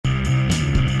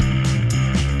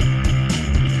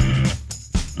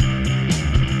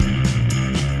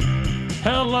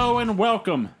Hello and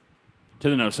welcome to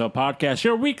the No Sell Podcast,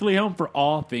 your weekly home for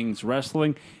all things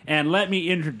wrestling. And let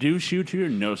me introduce you to your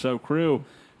No Sell crew.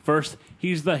 First,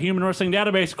 he's the Human Wrestling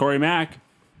Database, Corey Mack.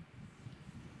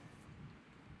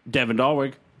 Devin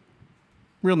Dahlwig.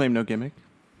 Real name, no gimmick.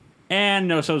 And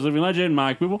No Sell's living legend,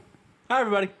 Mike Booble. Hi,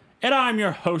 everybody. And I'm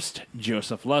your host,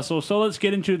 Joseph Lessel. So let's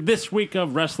get into this week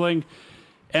of wrestling.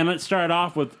 And let's start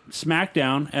off with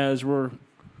SmackDown as we're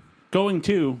going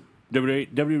to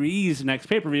WWE's next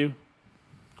pay-per-view,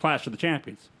 Clash of the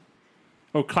Champions.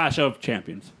 Oh, Clash of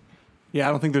Champions. Yeah,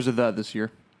 I don't think there's a the this year.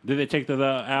 Did they take the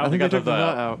out? I think they took the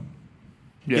out.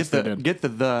 Yes, they did. Get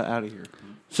the out of here.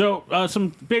 So,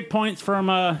 some big points from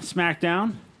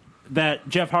SmackDown that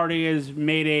Jeff Hardy has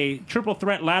made a triple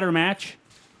threat ladder match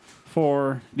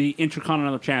for the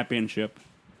Intercontinental Championship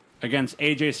against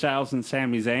AJ Styles and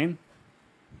Sami Zayn.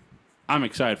 I'm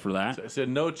excited for that. I said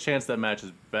no chance that match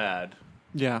is bad.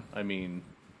 Yeah. I mean,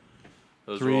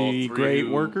 those are Three all great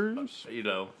who, workers. You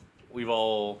know, we've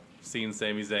all seen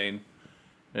Sami Zayn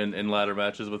in ladder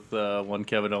matches with one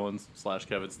Kevin Owens /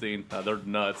 Kevin Steen. They're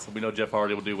nuts. We know Jeff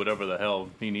Hardy will do whatever the hell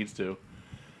he needs to.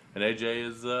 And AJ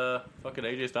is fucking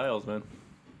AJ Styles, man.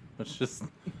 It's just...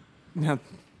 Yeah.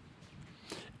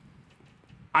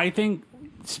 I think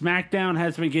SmackDown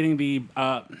has been getting the...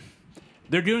 I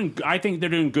think they're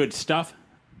doing good stuff,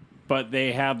 but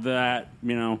they have that,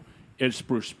 it's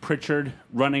Bruce Pritchard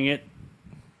running it,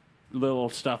 little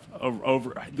stuff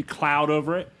over the cloud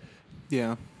over it.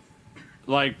 Yeah.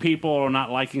 Like, people are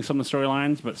not liking some of the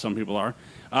storylines, but some people are.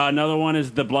 Another one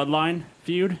is the Bloodline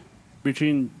feud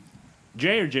between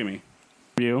Jay or Jimmy.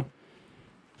 You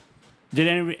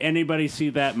did anybody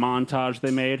see that montage they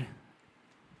made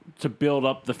to build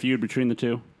up the feud between the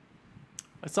two?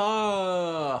 I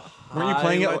saw... Weren't you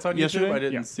playing it on yesterday? YouTube? I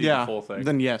didn't see the full thing.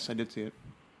 Then yes, I did see it.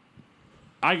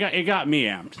 It got me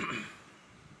amped.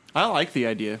 I like the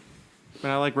idea.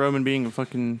 And I like Roman being a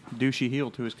fucking douchey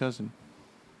heel to his cousin.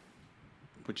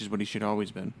 Which is what he should always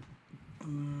been.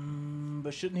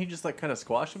 But shouldn't he just, kind of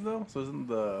squash him, though? So isn't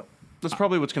the... That's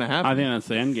probably what's going to happen. I think that's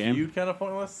the end game. feud kind of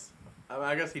pointless?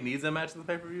 I guess he needs that match at the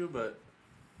pay-per-view, but...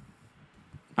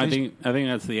 I think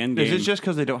that's the end game. Is it just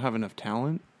because they don't have enough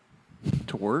talent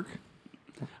to work?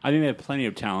 I think they have plenty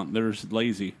of talent. They're just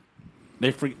lazy.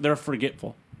 They're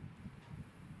forgetful.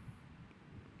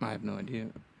 I have no idea.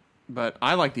 But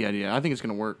I like the idea. I think it's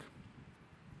going to work.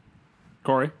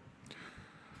 Corey?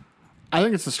 I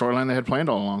think it's the storyline they had planned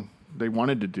all along. They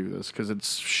wanted to do this because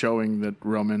it's showing that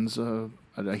Roman's a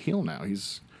heel now.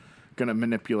 He's going to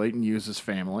manipulate and use his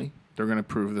family. They're going to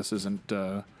prove this isn't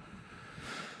that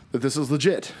this is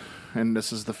legit, and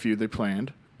this is the feud they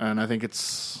planned. And I think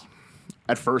it's...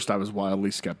 At first, I was wildly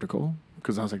skeptical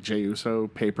because I was like, Jey Uso,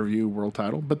 pay-per-view, world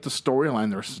title. But the storyline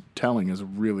they're telling is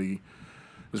really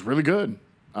good.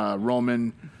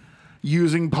 Roman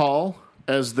using Paul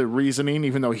as the reasoning,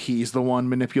 even though he's the one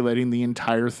manipulating the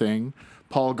entire thing.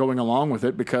 Paul going along with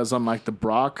it because, unlike the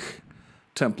Brock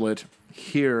template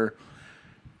here,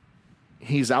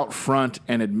 he's out front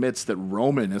and admits that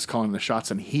Roman is calling the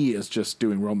shots and he is just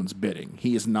doing Roman's bidding.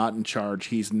 He is not in charge.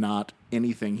 He's not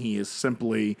anything. He is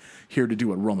simply here to do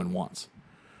what Roman wants,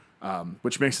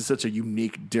 which makes it such a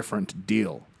unique, different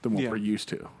deal than what we're used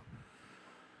to.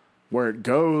 Where it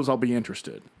goes, I'll be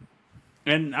interested.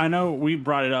 And I know we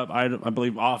brought it up, I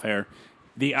believe, off air.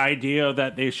 The idea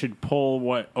that they should pull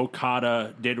what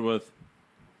Okada did with,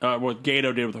 what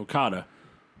Gato did with Okada.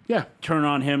 Yeah. Turn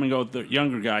on him and go with the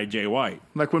younger guy, Jay White.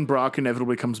 Like when Brock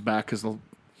inevitably comes back because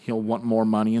he'll want more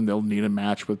money and they'll need a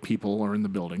match with people who are in the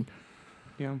building.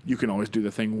 Yeah. You can always do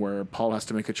the thing where Paul has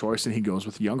to make a choice and he goes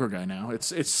with the younger guy now.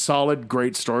 It's solid,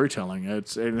 great storytelling.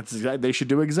 They should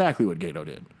do exactly what Gato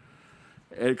did.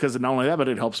 Because not only that, but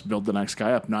it helps build the next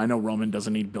guy up. Now, I know Roman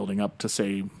doesn't need building up to,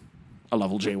 say, a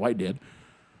level Jay White did.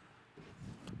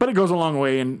 But it goes a long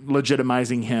way in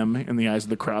legitimizing him in the eyes of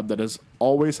the crowd that has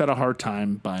always had a hard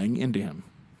time buying into him.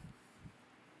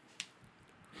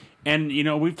 And,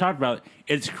 we've talked about it.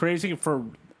 It's crazy for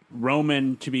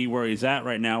Roman to be where he's at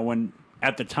right now when,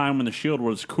 at the time when the Shield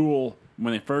was cool,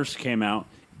 when they first came out,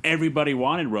 everybody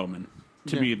wanted Roman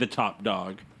to be the top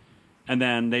dog. And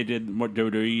then they did what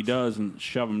WWE does and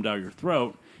shove him down your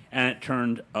throat, and it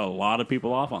turned a lot of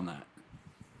people off on that.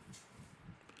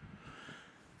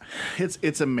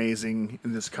 It's amazing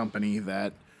in this company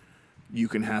that you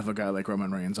can have a guy like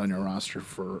Roman Reigns on your roster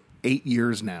for 8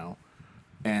 years now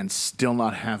and still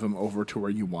not have him over to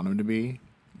where you want him to be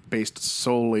based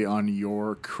solely on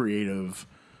your creative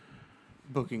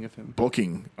booking of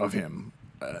him.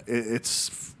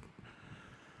 It's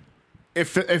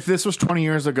If this was 20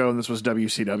 years ago and this was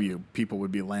WCW, people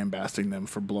would be lambasting them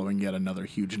for blowing yet another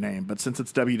huge name. But since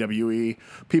it's WWE,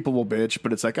 people will bitch.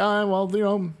 But it's like,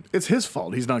 it's his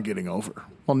fault. He's not getting over.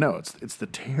 Well, no, it's the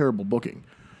terrible booking.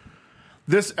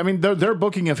 Their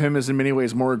booking of him is in many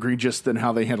ways more egregious than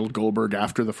how they handled Goldberg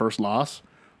after the first loss.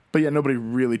 But yet nobody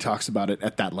really talks about it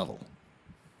at that level.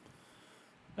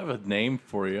 I have a name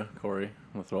for you, Corey.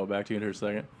 I'm going to throw it back to you in here a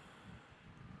second.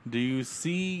 Do you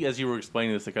see, as you were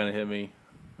explaining this, it kind of hit me,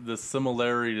 the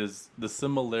similarities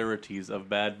of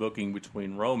bad booking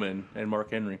between Roman and Mark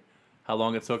Henry? How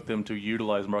long it took them to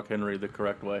utilize Mark Henry the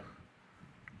correct way?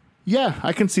 Yeah,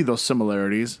 I can see those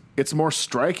similarities. It's more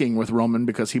striking with Roman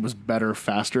because he was better,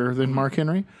 faster than Mark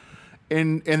Henry.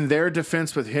 In their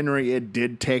defense with Henry, it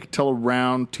did take till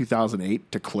around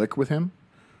 2008 to click with him.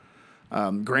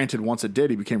 Granted, once it did,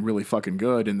 he became really fucking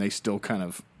good, and they still kind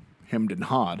of hemmed and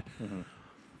hawed. Mm-hmm.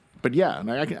 But yeah,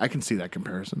 I can see that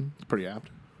comparison. It's pretty apt.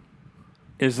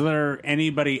 Is there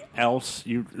anybody else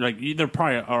there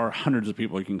probably are hundreds of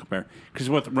people you can compare? Because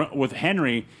with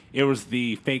Henry, it was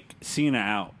the fake Cena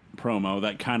out promo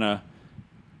that kind of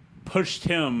pushed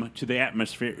him to the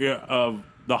atmosphere of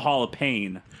the Hall of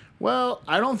Pain. Well,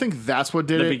 I don't think that's what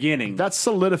did the beginning. That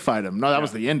solidified him. No, that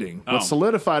was the ending. What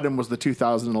solidified him was the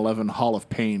 2011 Hall of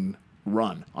Pain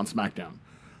run on SmackDown,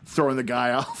 throwing the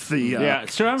guy off the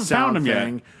so I haven't found him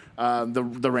yet.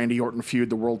 The Randy Orton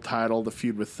feud, the world title, the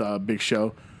feud with Big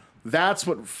Show. That's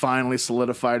what finally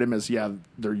solidified him as,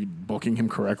 they're booking him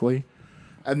correctly.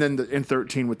 And then in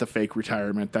 13 with the fake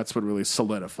retirement, that's what really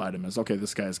solidified him as, okay,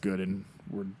 this guy's good and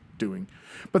we're doing.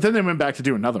 But then they went back to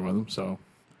do another one, so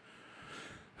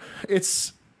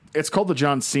it's called the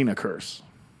John Cena curse.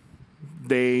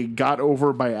 They got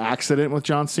over by accident with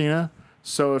John Cena.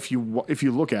 So if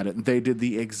you look at it, they did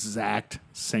the exact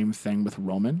same thing with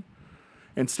Roman.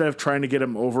 Instead of trying to get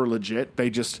him over legit, they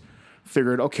just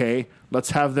figured, okay,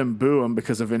 let's have them boo him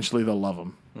because eventually they'll love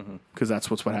him. Because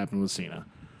that's what happened with Cena.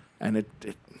 And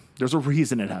there's a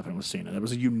reason it happened with Cena. That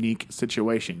was a unique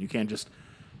situation. You can't just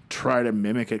try to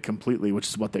mimic it completely, which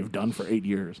is what they've done for 8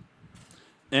 years.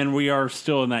 And we are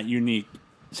still in that unique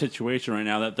situation right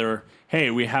now that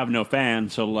we have no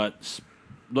fans, so let's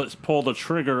pull the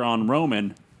trigger on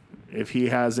Roman. If he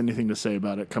has anything to say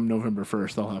about it, come November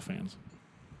 1st, they'll have fans.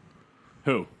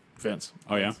 Who? Vince.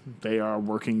 Oh, yeah? They are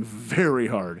working very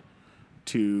hard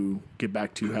to get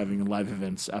back to having live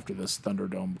events after this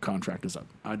Thunderdome contract is up.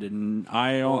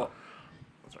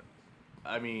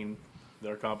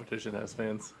 Their competition has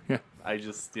fans. Yeah. I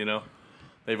just,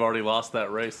 they've already lost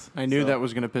that race. I knew that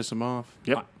was going to piss him off.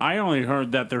 Yep. I only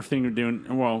heard that they're thinking of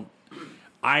doing,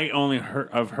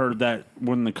 I've heard that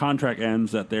when the contract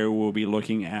ends that they will be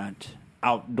looking at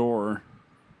outdoor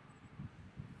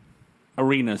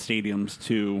arena stadiums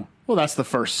to. Well, that's the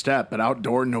first step, but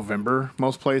outdoor in November,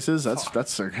 most places,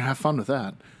 that's have fun with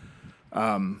that.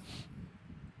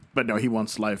 But no, he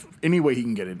wants live any way he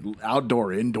can get it.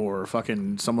 Outdoor, indoor,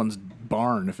 fucking someone's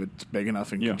barn if it's big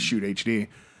enough and can shoot HD.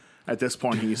 At this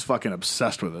point, he's fucking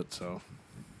obsessed with it. So,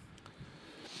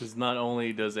 because not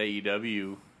only does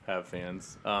AEW have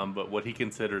fans, but what he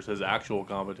considers his actual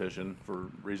competition,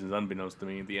 for reasons unbeknownst to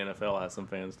me, the NFL has some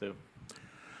fans too.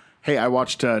 Hey, I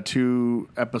watched the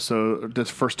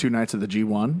first 2 nights of the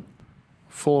G1,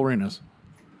 full arenas.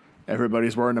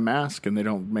 Everybody's wearing a mask and they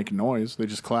don't make noise. They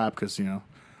just clap because,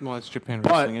 Well, it's Japan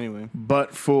wrestling anyway.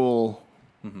 But full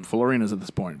arenas at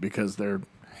this point because they're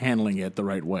handling it the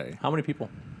right way. How many people?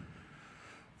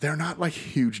 They're not like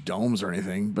huge domes or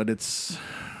anything, but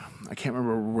I can't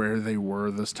remember where they were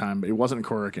this time, but it wasn't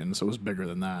Korakuen, so it was bigger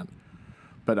than that.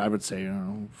 But I would say,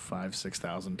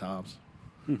 5,000-6,000 tops.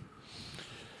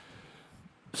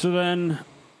 So then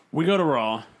we go to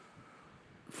Raw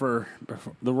for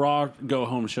the Raw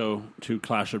go-home show to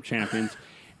Clash of Champions.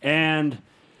 And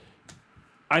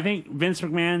I think Vince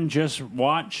McMahon just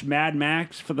watched Mad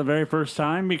Max for the very first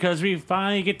time because we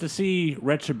finally get to see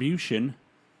Retribution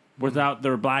without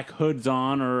their black hoods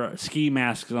on or ski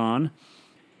masks on.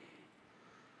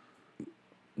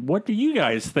 What do you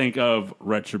guys think of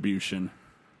Retribution?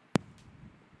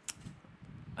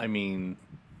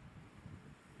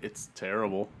 It's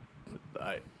terrible.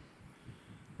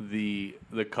 The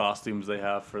costumes they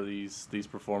have for these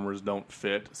performers don't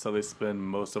fit, so they spend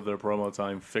most of their promo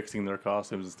time fixing their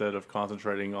costumes instead of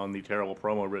concentrating on the terrible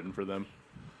promo written for them.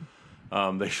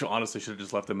 They honestly should have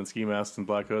just left them in ski masks and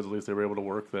black hoods. At least they were able to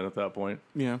work then at that point.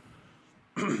 Yeah.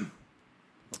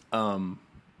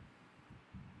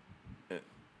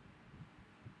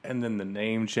 And then the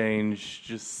name change,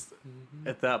 just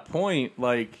at that point,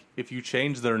 like, if you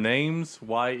change their names,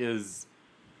 why is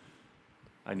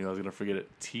I knew I was going to forget it.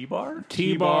 T-Bar?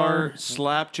 T-Bar.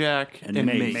 Slapjack, And and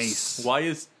Mace. Mace. Why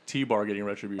is T-Bar getting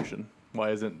retribution?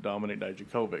 Why isn't Dominik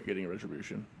Dijakovic getting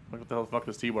retribution? Like, what the hell the fuck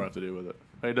does T-Bar have to do with it?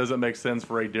 It doesn't make sense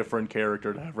for a different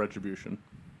character to have retribution.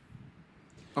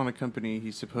 On a company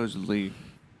he supposedly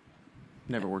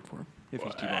never worked for. If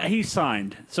he's T-Bar. He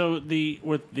signed. So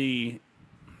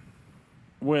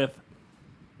with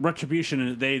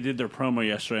Retribution, they did their promo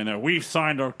yesterday, and they're, we've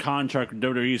signed our contract with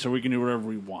WWE, so we can do whatever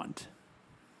we want.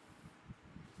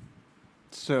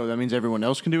 So that means everyone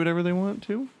else can do whatever they want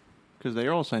to? Because they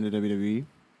are all signed to WWE.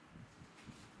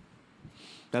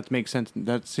 That makes sense.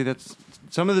 That's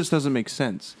some of this doesn't make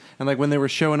sense. And like when they were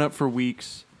showing up for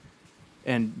weeks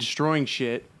and destroying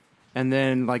shit, and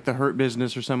then like the Hurt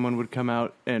Business or someone would come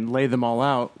out and lay them all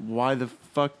out, why the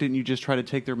fuck didn't you just try to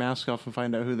take their mask off and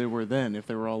find out who they were then if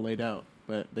they were all laid out?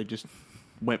 But they just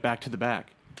went back to the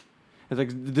back. It's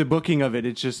like the booking of it,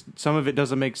 it's just some of it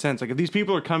doesn't make sense. Like if these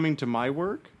people are coming to my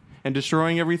work and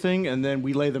destroying everything and then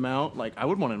we lay them out, like I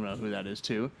would want to know who that is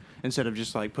too, instead of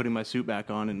just like putting my suit back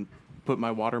on and put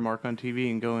my watermark on TV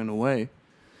and going away.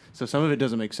 So some of it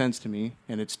doesn't make sense to me,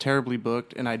 and it's terribly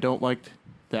booked, and I don't like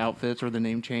the outfits or the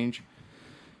name change.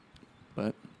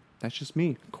 But that's just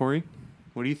me. Corey,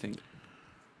 what do you think?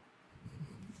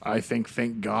 I think,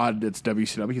 thank God, it's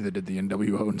WCW that did the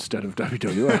NWO instead of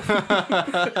WWF.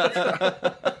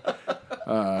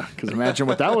 Because imagine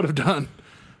what that would have done.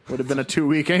 Would have been a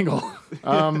 2-week angle.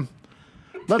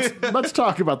 Let's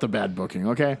talk about the bad booking,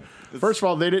 okay? First of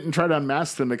all, they didn't try to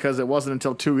unmask them because it wasn't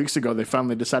until 2 weeks ago they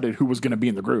finally decided who was going to be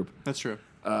in the group. That's true.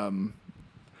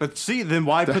 But see, then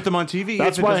why put them on TV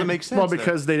That's if it why, doesn't make sense? Well,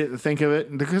 because they didn't think of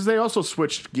it. Because they also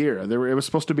switched gear. It was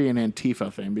supposed to be an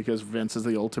Antifa thing because Vince is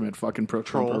the ultimate fucking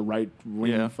pro-Trumper, Troll.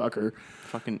 right-wing Yeah. fucker.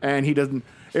 Fucking And he doesn't...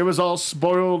 It was all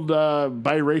spoiled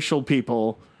biracial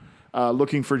people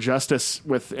looking for justice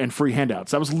and free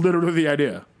handouts. That was literally the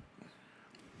idea.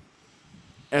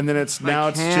 And then now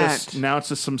it's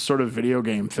just some sort of video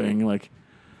game thing. Like,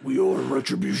 we order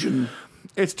retribution.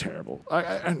 It's terrible.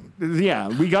 Yeah,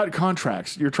 we got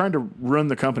contracts. You're trying to run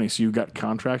the company, so you got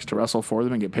contracts to wrestle for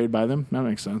them and get paid by them. That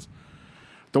makes sense.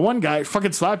 The one guy,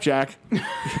 fucking Slapjack.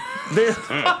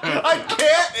 I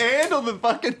can't handle the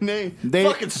fucking name.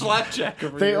 Fucking Slapjack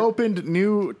over They here. opened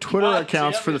new Twitter God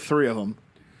accounts damn for it. the three of them,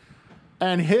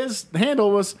 and his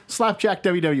handle was Slapjack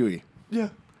WWE. Yeah.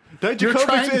 You're Dijakovic,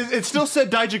 trying- it still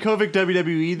said Dijakovic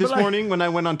WWE this But I- morning when I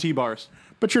went on T-Bars.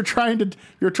 But you're trying to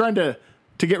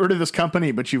get rid of this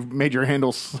company, but you've made your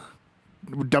handles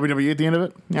WWE at the end of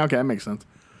it. Yeah, okay, that makes sense.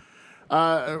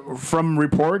 From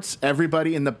reports,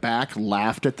 everybody in the back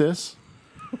laughed at this.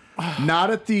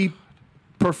 Not at the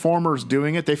performers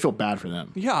doing it; they feel bad for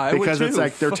them. Yeah, I would because it's too.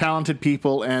 like they're talented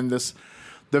people, and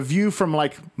the view from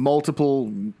like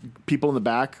multiple people in the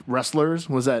back, wrestlers,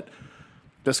 was that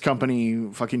this company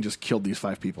fucking just killed these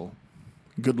 5 people.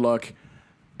 Good luck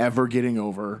ever getting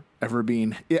over, ever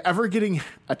getting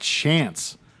a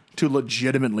chance to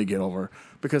legitimately get over,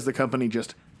 because the company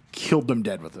just killed them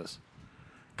dead with this.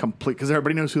 Complete, because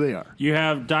everybody knows who they are. You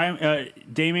have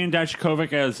Damian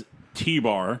Dijakovic as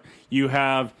T-Bar. You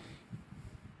have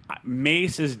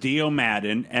Mace as Dio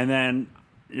Madden, and then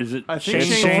is it I think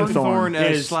Shane Shane Thorne Thorne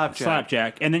as is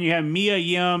Slapjack. And then you have Mia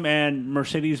Yim and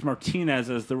Mercedes Martinez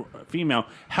as the female.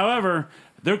 However,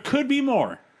 there could be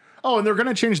more. Oh, and they're going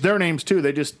to change their names too.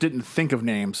 They just didn't think of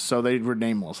names, so they were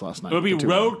nameless last night. It would be The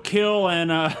two of them. Roadkill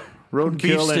and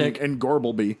Roadkill Beefstick. and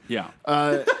Gorbleby. yeah,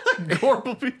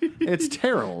 Gorbleby. It's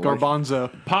terrible. Like,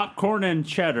 Garbanzo. popcorn and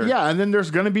cheddar. yeah, and then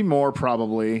there's going to be more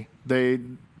probably. They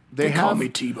have call me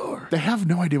T-Bar. They have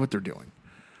no idea what they're doing.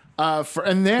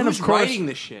 And then Who's of course, writing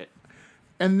this shit?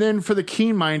 and then for the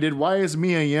keen-minded, why is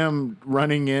Mia Yim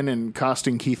running in and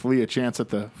costing Keith Lee a chance at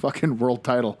the fucking world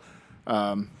title?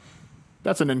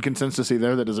 That's an inconsistency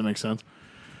there that doesn't make sense.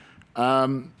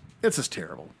 It's just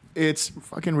terrible. It's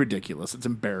fucking ridiculous. It's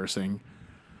embarrassing.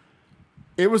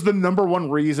 It was the number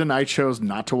one reason I chose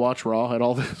not to watch Raw at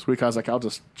all this week. I was like, I'll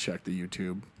just check the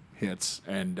YouTube hits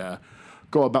and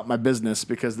go about my business,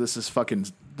 because this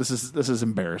is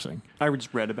embarrassing. I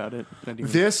just read about it. I didn't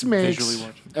even This makes, visually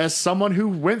watch it. as someone who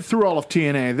went through all of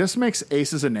TNA, this makes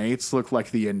Aces and Eights look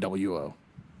like the NWO.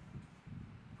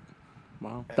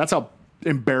 Wow. That's how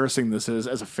embarrassing this is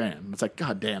as a fan. It's like,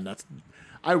 God damn,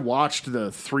 I watched the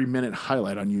 3-minute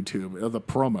highlight on YouTube of the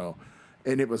promo,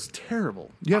 and it was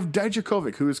terrible. You have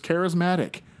Dijakovic, who is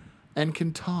charismatic and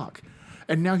can talk,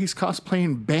 and now he's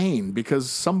cosplaying Bane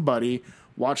because somebody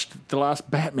watched the last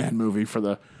Batman movie for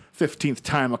the 15th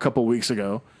time a couple weeks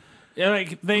ago. Yeah,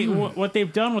 like what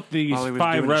they've done with these While he was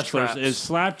 5 doing his wrestlers traps. is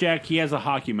Slapjack. He has a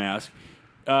hockey mask.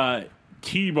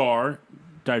 T-Bar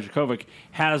Dijakovic,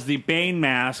 has the Bane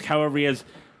mask. However, he has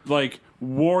like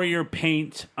warrior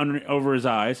paint over his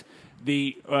eyes.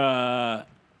 The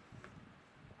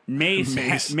Mace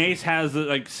has the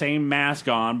like same mask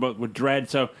on, but with dread.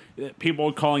 So people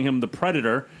are calling him the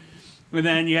Predator. And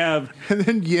then you have And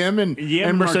then Yim and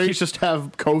Mercedes Marquez just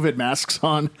have COVID masks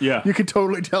on. Yeah. You can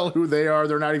totally tell who they are.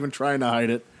 They're not even trying to hide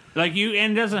it. like you,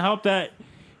 and it doesn't help that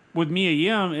with Mia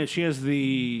Yim, she has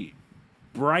the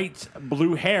bright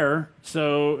blue hair.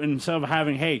 So instead of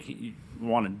having, hey, you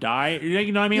want to die?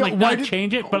 You know what I mean? Yeah, like why not did-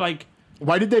 change it, but like.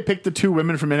 Why did they pick the two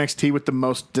women from NXT with the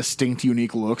most distinct,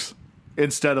 unique looks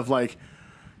instead of like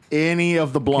any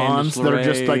of the blondes Candice that are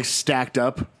just LeRae. like stacked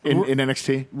up in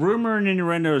NXT? Rumor and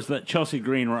innuendo is that Chelsea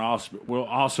Green will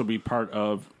also be part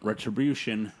of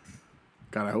Retribution.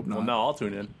 God, I hope not. Well, now I'll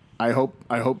tune in. I hope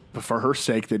for her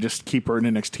sake they just keep her in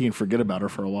NXT and forget about her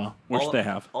for a while. Which all, they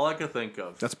have. All I could think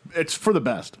of It's for the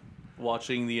best.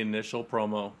 watching the initial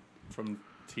promo from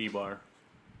T-Bar.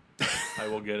 I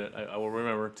will get it. I will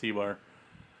remember T-Bar.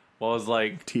 Well, I was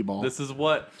like, T-ball. This is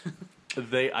what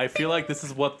I feel like this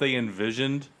is what they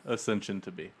envisioned Ascension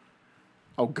to be.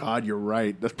 Oh God, you're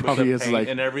right. That With probably the is paint like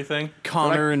and everything.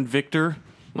 Connor and Victor.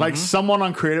 someone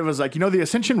on creative was like, the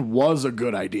Ascension was a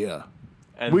good idea.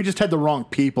 And We just had the wrong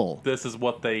people. this is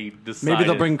what they decided. Maybe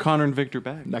they'll bring Connor and Victor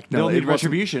back. Like, no, They'll it need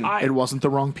wasn't- retribution. It wasn't the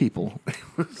wrong people.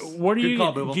 What do Good you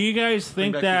call, Booble. do? You guys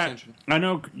think back the that? Ascension. I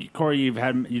know Corey,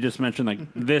 you just mentioned like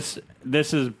this.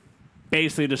 This is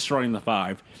basically destroying the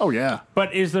Five. Oh yeah.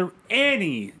 But is there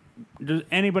does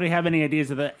anybody have any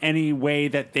ideas of any way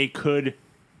that they could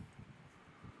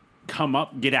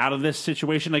get out of this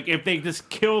situation? Like if they just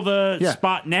kill the Yeah.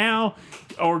 spot now,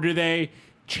 or do they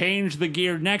change the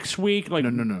gear next week? Like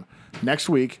No. Next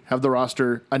week, have the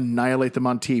roster annihilate them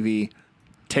on TV,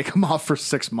 take them off for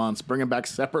 6 months, bring them back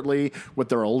separately with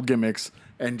their old gimmicks,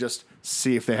 and just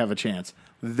see if they have a chance.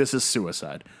 This is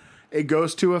suicide. It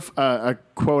goes to a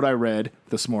quote I read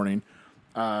this morning.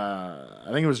 I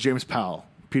think it was James Powell,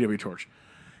 PW Torch.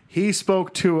 He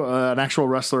spoke to an actual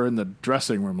wrestler in the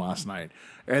dressing room last night,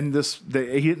 and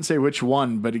he didn't say which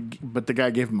one, but the guy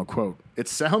gave him a quote. It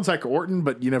sounds like Orton,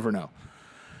 but you never know.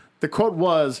 The quote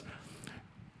was,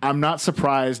 "I'm not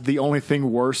surprised. The only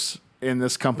thing worse in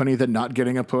this company than not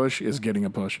getting a push is getting a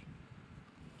push."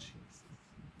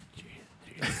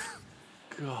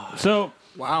 so.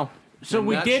 Wow. So And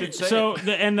we that did. should say So it.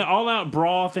 the all-out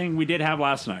brawl thing we did have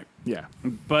last night. Yeah.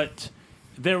 But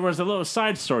there was a little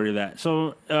side story to that.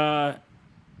 So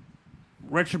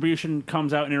Retribution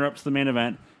comes out and interrupts the main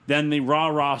event. Then the Raw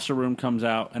roster room comes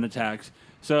out and attacks.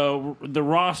 So the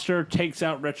roster takes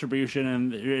out Retribution,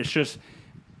 and it's just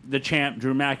the champ,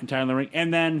 Drew McIntyre, in the ring.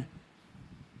 And then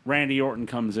Randy Orton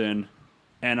comes in,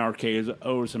 and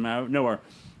RKO's him out of nowhere.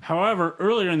 However,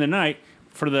 earlier in the night,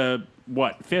 for the,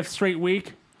 fifth straight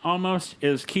week, almost,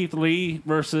 is Keith Lee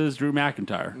versus Drew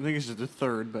McIntyre. I think this is the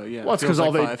third, but yeah. Well, it's feels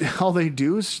because like all they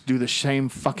do is do the same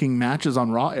fucking matches on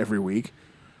Raw every week.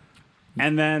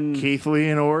 And then Keith Lee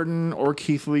and Orton, or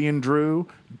Keith Lee and Drew,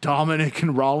 Dominic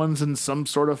and Rollins in some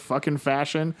sort of fucking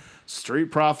fashion,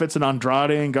 Street Profits and Andrade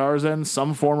and Garza in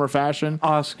some form or fashion.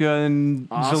 Asuka and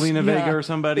Zelina Vega Yeah. or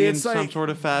somebody in It's some like, sort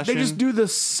of fashion. They just do the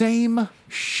same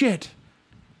shit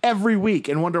every week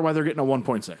and wonder why they're getting a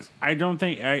 1.6. I don't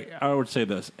think I would say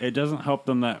this. It doesn't help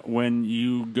them that when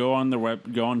you go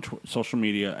on social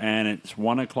media and it's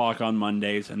 1:00 on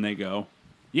Mondays and they go,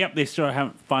 "Yep, they still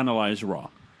haven't finalized Raw."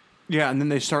 Yeah, and then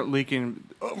they start leaking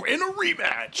in a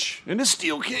rematch in a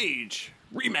steel cage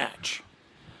rematch.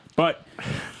 But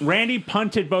Randy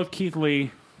punted both Keith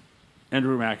Lee and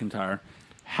Drew McIntyre.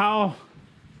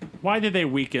 Why did they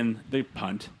weaken the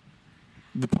punt?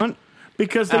 The punt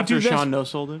Because they after do this. Sean no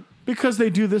sold it. Because they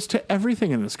do this to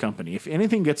everything in this company. If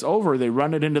anything gets over, they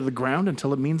run it into the ground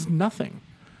until it means nothing.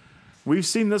 We've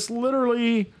seen this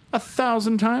literally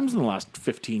 1,000 times in the last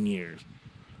 15 years.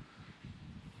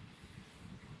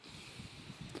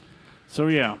 So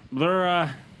yeah,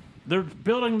 they're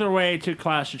building their way to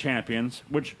Clash of Champions,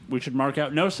 which we should mark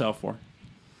out no sell for.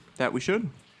 That we should.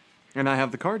 And I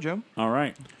have the card, Joe. All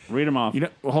right, read them off.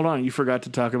 Hold on. You forgot to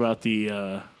talk about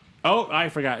the Oh, I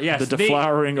forgot. Yes,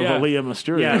 deflowering of Aaliyah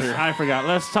Mysterio. Yes, I forgot.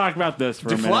 Let's talk about this for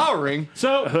a minute. Deflowering.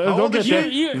 So, They'll get there.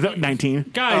 you-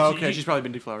 19. guys, Oh, okay. She's probably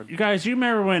been deflowered. you guys, you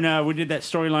remember when we did that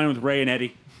storyline with Ray and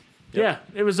Eddie Yeah,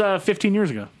 it was 15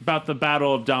 years ago. about the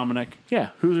Battle of Dominic? Yeah,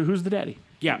 who's the daddy?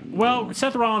 Yeah. Well,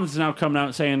 Seth Rollins is now coming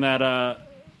out saying that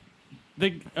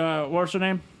what's her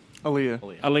name? Aaliyah.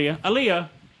 Aaliyah,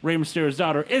 Rey Mysterio's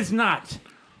daughter, is not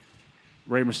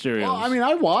Rey Mysterio's. Well, I mean,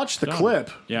 I watched the clip,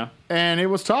 yeah. and it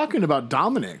was talking about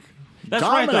Dominic That's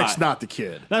what I Dominic's thought. not the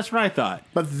kid. That's what I thought.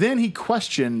 But then he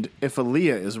questioned if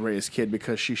Aaliyah is Ray's kid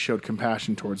because she showed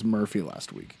compassion towards Murphy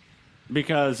last week.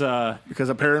 Because Because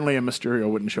apparently a Mysterio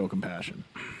wouldn't show compassion.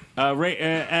 Ray,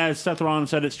 as Seth Rollins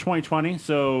said, it's 2020,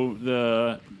 so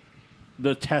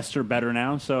the tests are better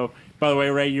now. So, by the way,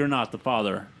 Ray, you're not the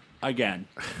father again.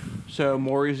 So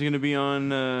Maury's going to be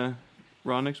on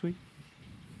Raw next week?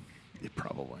 Yeah,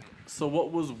 probably. So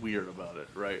what was weird about it,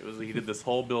 right? Was he did this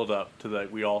whole build up to that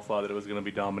we all thought that it was going to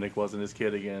be Dominic wasn't his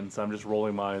kid again. So I'm just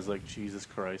rolling my eyes like Jesus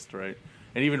Christ, right?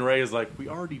 And even Ray is like, we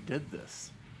already did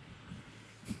this.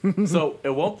 So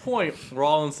at one point,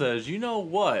 Rollins says, "You know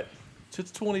what?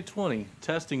 It's 2020.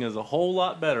 Testing is a whole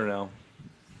lot better now."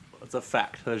 It's a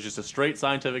fact. That's just a straight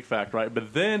scientific fact, right?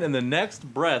 But then in the next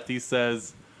breath, he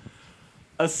says,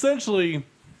 essentially,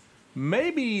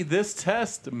 maybe this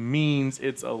test means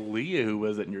it's Aaliyah who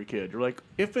isn't your kid. You're like,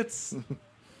 if it's...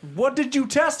 What did you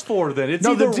test for then? It's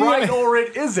No, the either right DNA or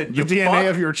it isn't. The You DNA fuck.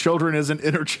 of your children isn't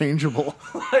interchangeable.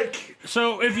 Like,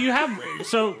 So, if you have...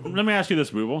 So, let me ask you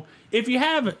this, Booble. If you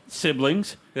have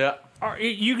siblings, yeah.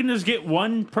 you can just get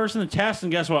one person to test,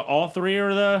 and guess what? All three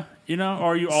are the... You know?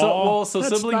 Or are you all... So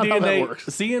That's sibling not how that DNA... works.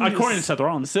 according to Seth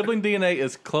Rollins. Sibling DNA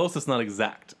is close. It's not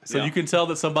exact. So Yeah. you can tell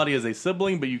that somebody is a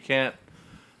sibling, but you can't...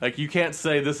 Like, you can't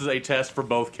say this is a test for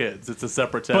both kids. It's a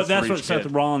separate test But that's for what each Seth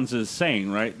kid. Rollins is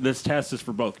saying, right? This test is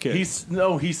for both kids.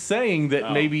 He's saying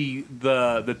that maybe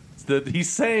he's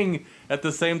saying at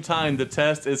the same time the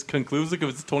test is conclusive if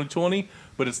it's 2020,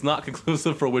 but it's not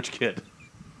conclusive for which kid.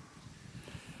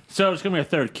 So, it's going to be a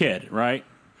third kid, right?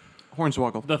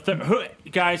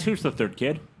 Hornswoggle. Guys, who's the third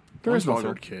kid? There is no Hornswoggle.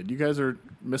 third kid. You guys are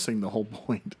missing the whole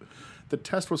point. The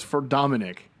test was for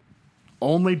Dominic.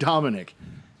 Only Dominic.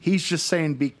 He's just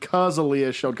saying because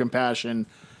Aaliyah showed compassion,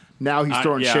 now he's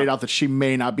throwing yeah. shade out that she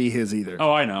may not be his either.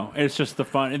 Oh, I know. It's just the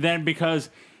fun. And then because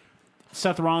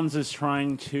Seth Rollins is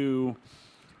trying to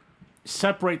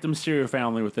separate the Mysterio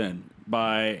family within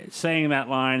by saying that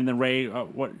line, and then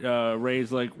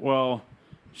Ray's like, well,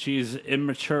 she's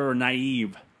immature or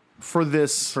naive For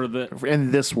this, for the... in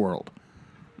this world.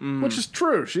 Which is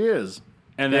true, she is.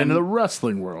 And In then the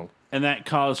wrestling world. and that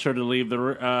caused her to leave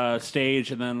the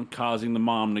stage, and then causing the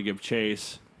mom to give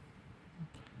chase.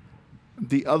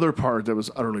 The other part that was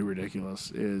utterly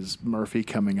ridiculous is Murphy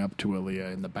coming up to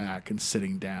Aaliyah in the back and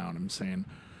sitting down and saying,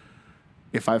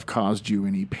 if I've caused you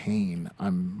any pain,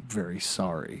 I'm very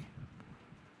sorry.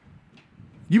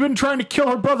 You've been trying to kill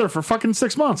her brother for fucking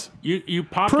 6 months. You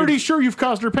popped Pretty her, sure you've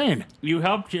caused her pain. you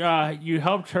helped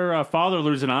her father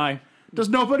lose an eye. Does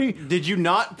nobody Did you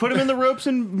not put him in the ropes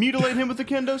and mutilate him with a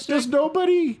kendo stick? does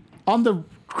nobody on the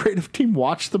creative team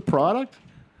watch the product?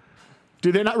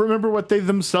 Do they not remember what they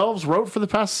themselves wrote for the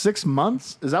past 6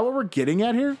 months? Is that what we're getting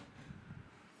at here?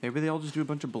 Maybe they all just do a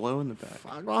bunch of blow in the back.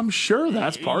 I'm sure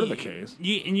that's part of the case.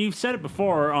 And you've said it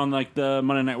before on like the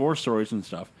Monday Night War stories and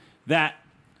stuff that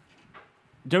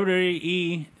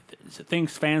WWE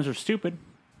thinks fans are stupid,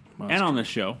 and on this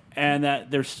show, and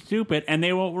that they're stupid, and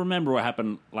they won't remember what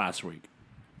happened last week.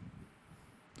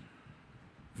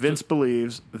 Vince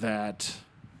believes that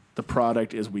the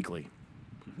product is weekly.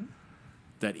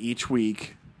 That each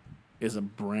week is a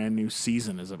brand new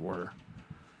season, as it were.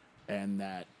 And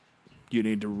that you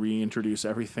need to reintroduce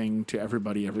everything to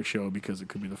everybody every show because it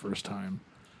could be the first time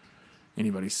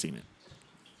anybody's seen it.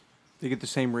 They get the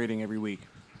same rating every week.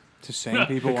 It's the same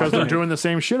people Because watching they're it. doing the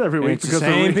same shit every And week. it's the Because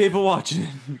same they're people watching it.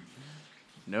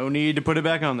 No need to put it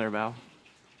back on there, Val.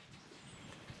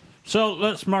 So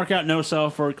let's mark out No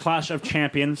Cell for Clash of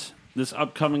Champions this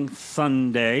upcoming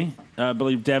Sunday. I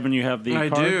believe, Devin, you have the I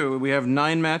card. do. We have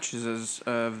 9 matches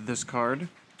of this card.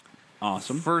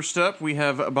 Awesome. First up, we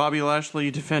have Bobby Lashley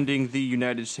defending the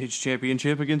United States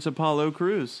Championship against Apollo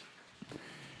Crews.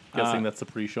 Guessing that's the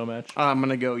pre-show match. I'm going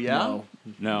to go, yeah?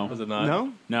 No. Was it not?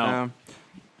 No? No.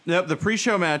 Yep, the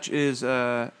pre-show match is,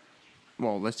 I'll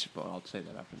say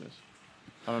that after this.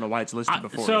 I don't know why it's listed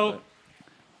before. So but-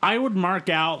 I would mark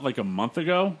out like a month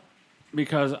ago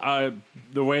because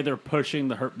the way they're pushing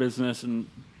the Hurt Business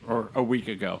or a week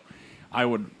ago, I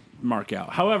would mark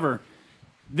out. However,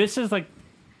 this is like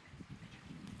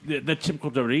the typical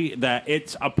WWE that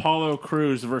it's Apollo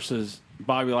Crews versus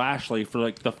Bobby Lashley for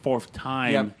like the 4th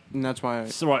time. Yep, and that's why.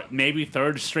 So what? Maybe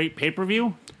 3rd straight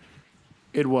pay-per-view.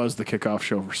 it was the kickoff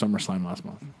show for SummerSlam last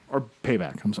month. Or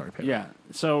Payback. I'm sorry, Payback. Yeah.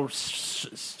 So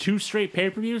 2 straight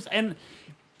pay-per-views, and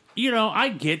I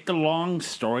get the long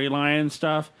storyline and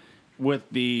stuff with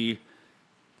the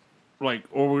or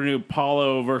we're gonna do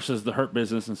Apollo versus the Hurt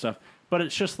Business and stuff. But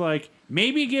it's just like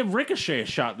maybe give Ricochet a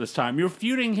shot this time. You're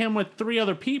feuding him with 3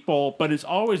 other people, but it's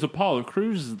always Apollo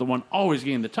Crews is the one always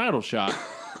getting the title shot.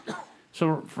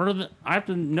 So I have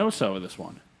to no-so with this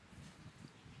one.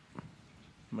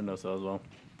 I'm a no-so as well.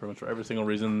 Pretty much for every single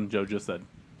reason Joe just said.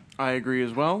 I agree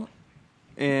as well.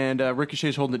 And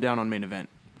Ricochet's holding it down on main event.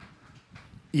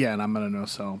 Yeah, and I'm gonna know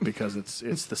so because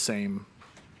it's the same.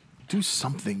 Do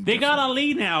something. They got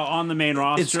Ali now on the main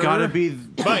roster. It's got to be.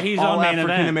 But he's all on main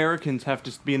African event. Americans have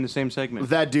to be in the same segment.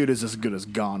 That dude is as good as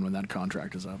gone when that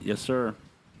contract is up. Yes, sir.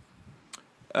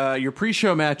 Your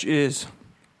pre-show match is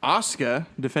Asuka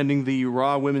defending the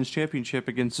Raw Women's Championship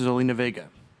against Zelina Vega.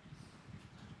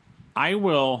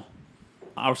 I'll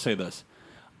say this.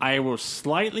 I will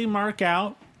slightly mark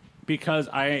out because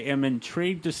I am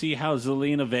intrigued to see how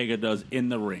Zelina Vega does in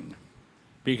the ring.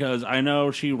 Because I know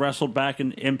she wrestled back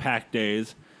in Impact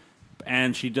days,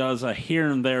 and she does a here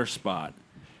and there spot.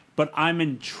 But I'm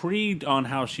intrigued on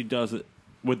how she does it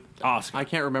with Asuka. I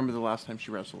can't remember the last time she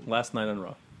wrestled. Last night on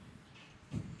Raw.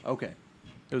 Okay.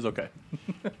 It was okay.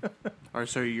 All right,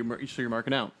 so you're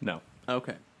marking out. No.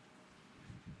 Okay.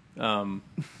 I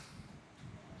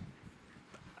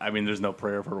mean, there's no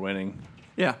prayer for winning.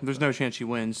 Yeah, there's no chance she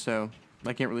wins, so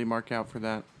I can't really mark out for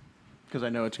that because I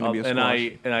know it's going to be a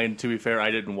squash. And I, to be fair,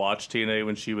 I didn't watch TNA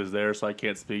when she was there, so I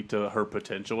can't speak to her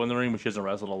potential in the ring. But she hasn't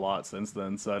wrestled a lot since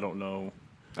then, so I don't know.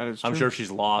 That is I'm true. sure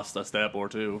she's lost a step or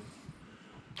two.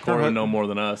 Corey would know more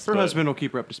than us. Her but husband will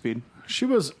keep her up to speed. She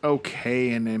was okay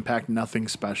in Impact, nothing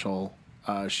special.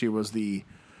 She was the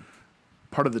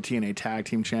part of the TNA Tag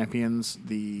Team Champions.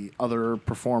 The other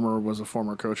performer was a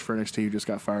former coach for NXT who just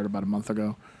got fired about a month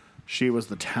ago. She was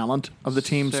the talent of the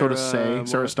team, so to say.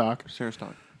 Sarah Stock. Sarah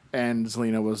Stock. And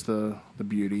Zelina was the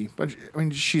beauty. But, I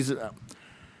mean, she's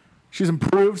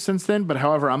improved since then. But,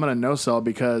 however, I'm going to no-sell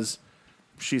because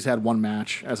she's had one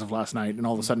match as of last night, and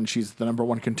all of a sudden she's the number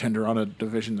one contender on a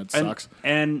division that sucks.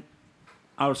 And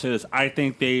I would say this. I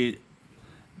think they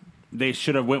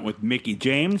should have went with Mickie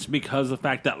James because of the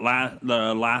fact that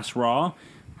the last Raw,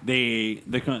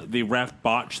 the ref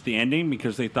botched the ending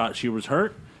because they thought she was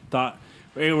hurt. Thought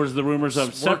it was the rumors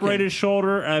of separated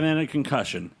shoulder and then a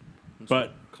concussion.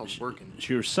 But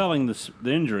she was selling the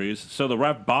injuries, so the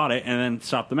ref bought it and then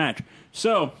stopped the match.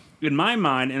 So, in my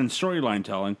mind, in storyline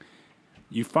telling,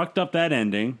 you fucked up that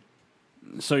ending.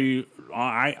 So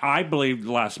I believe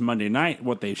last Monday night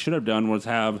what they should have done was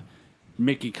have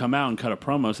Mickie come out and cut a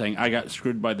promo saying, I got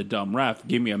screwed by the dumb ref.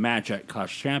 Give me a match at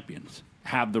Clash of Champions.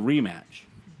 Have the rematch.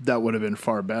 That would have been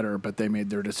far better, but they made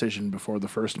their decision before the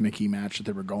first Mickie match that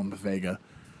they were going with Vega.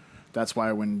 That's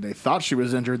why when they thought she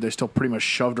was injured, they still pretty much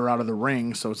shoved her out of the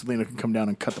ring so Zelina could come down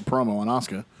and cut the promo on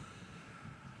Asuka.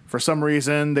 For some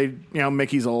reason,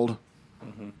 Mickey's old.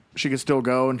 Mm-hmm. She could still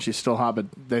go, and she's still hot, but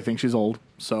they think she's old.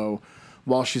 So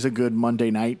while she's a good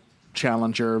Monday night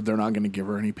challenger, they're not going to give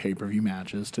her any pay-per-view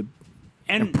matches to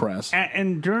impress.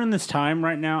 And during this time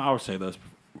right now, I will say this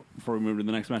before we move to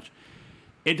the next match.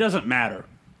 It doesn't matter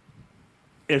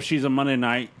if she's a Monday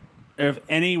night, if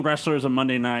any wrestler is a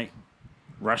Monday night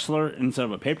wrestler instead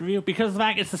of a pay-per-view, because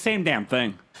it's the same damn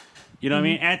thing. You know what I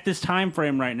mean? At this time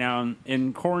frame right now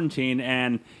in quarantine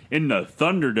and in the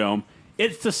Thunderdome,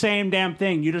 it's the same damn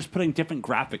thing. You're just putting different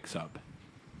graphics up.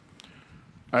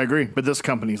 I agree, but this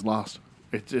company's lost.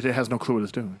 It has no clue what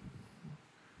it's doing.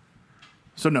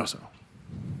 So no.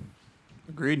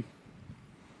 Agreed.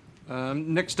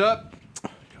 Next up,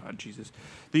 God, Jesus.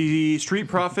 The Street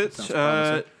Profits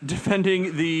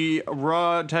defending the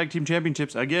Raw Tag Team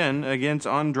Championships again against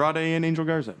Andrade and Angel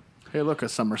Garza. Hey, look, a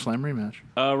SummerSlam rematch.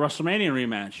 WrestleMania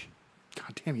rematch.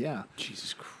 God damn, yeah.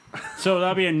 Jesus Christ. So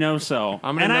that'll be a no-sell.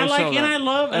 I'm going to no-sell that.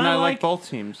 I like both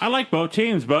teams. I like both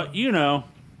teams, but,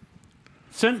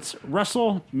 since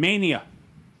WrestleMania.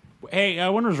 Hey,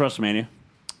 when was WrestleMania?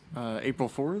 April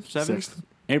 4th? 7th?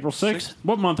 April 6th?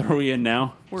 What month are we in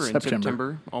now? We're in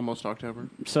September, almost October.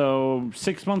 So,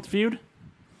 6-month feud?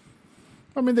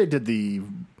 I mean, they did the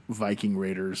Viking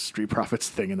Raiders Street Profits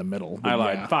thing in the middle. I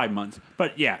lied. 5 months.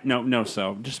 But, no,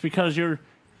 so. Just because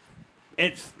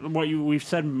it's what we've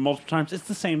said multiple times, it's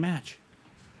the same match.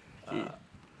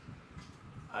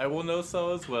 I will know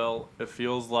so as well. It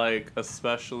feels like,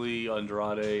 especially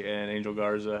Andrade and Angel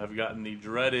Garza have gotten the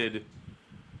dreaded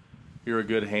 "you're a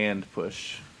good hand"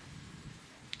 push.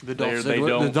 The Dolph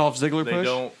Ziggler push? They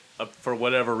don't, for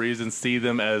whatever reason, see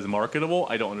them as marketable.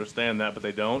 I don't understand that, but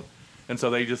they don't. And so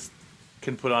they just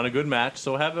can put on a good match.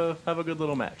 So have a good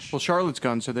little match. Well, Charlotte's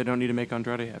gone, so they don't need to make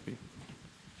Andrade happy.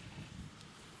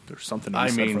 There's something to be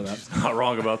said for that. She's not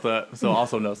wrong about that. So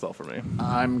also no sell for me.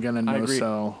 I'm going to no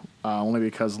sell only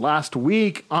because last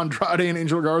week Andrade and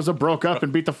Angel Garza broke up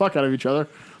and beat the fuck out of each other.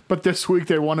 But this week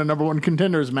they won a number one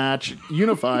contenders match,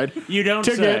 unified. You don't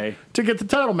say. To get the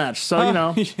title match.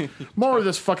 So, more of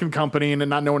this fucking company and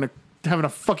not knowing having a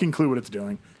fucking clue what it's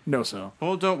doing. No, so.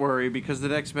 Well, don't worry, because the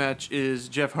next match is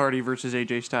Jeff Hardy versus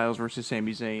AJ Styles versus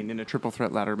Sami Zayn in a triple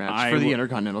threat ladder match for the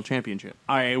Intercontinental Championship.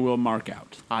 I will mark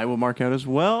out. I will mark out as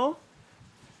well.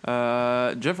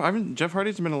 Jeff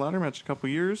Hardy's been in a ladder match a couple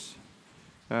years.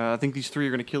 I think these three are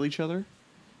going to kill each other,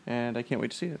 and I can't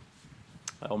wait to see it.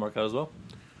 I'll mark out as well.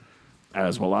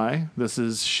 As will I. This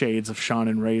is shades of Shawn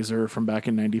and Razor from back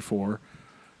in 94.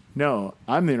 No,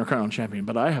 I'm the Intercontinental Champion,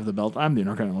 but I have the belt. I'm the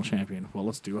Intercontinental Champion. Well,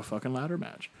 let's do a fucking ladder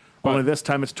match. Only this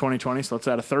time it's 2020, so let's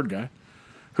add a third guy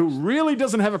who really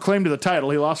doesn't have a claim to the title.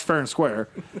 He lost fair and square.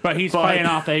 But he's playing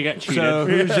off that he got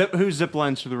cheated. So who zip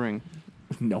lines to the ring?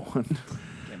 No one.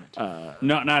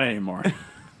 No, not anymore.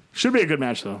 Should be a good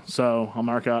match, though. So I'll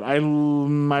mark out. I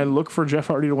look for Jeff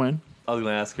Hardy to win. I was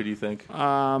going to ask, who do you think?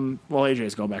 Well,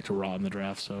 AJ's going back to Raw in the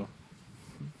draft, so.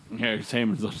 Yeah,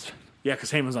 Heyman's. Yeah,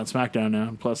 because Heyman's on SmackDown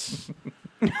now. Plus,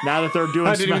 now that they're doing,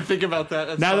 I didn't even think about that.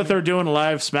 That's now funny. that they're doing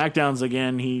live SmackDowns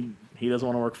again, he doesn't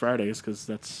want to work Fridays because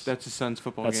that's his son's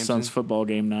football that's game. son's football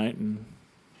game night, and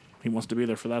he wants to be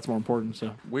there for that's more important.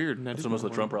 So Weird. That's most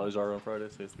of the Trump rallies are on Friday,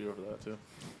 so he has to be over that, too.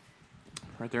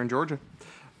 Right there in Georgia.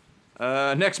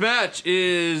 Next match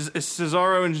is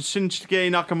Cesaro and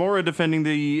Shinsuke Nakamura defending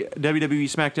the WWE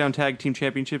SmackDown Tag Team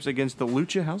Championships against the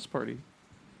Lucha House Party.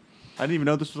 I didn't even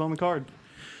know this was on the card.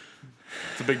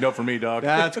 It's a big note for me, dog.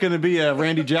 That's going to be a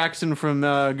Randy Jackson from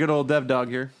good old Dev Dog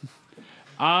here.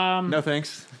 No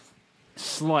thanks.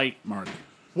 Slight mark.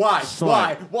 Why?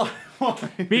 Slight. Why?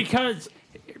 Because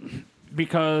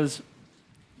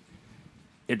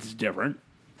it's different.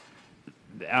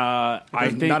 I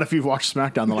think, not if you've watched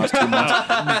SmackDown the last 2 months.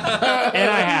 and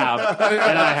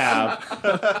I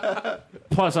have.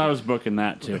 Plus, I was booking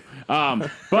that too.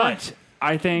 But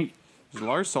I think. Is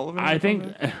Lars Sullivan? I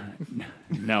think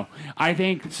no. I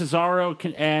think Cesaro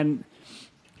can, and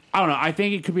I don't know. I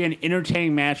think it could be an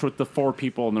entertaining match with the 4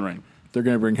 people in the ring. They're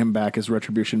going to bring him back as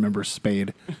Retribution member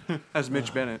Spade. as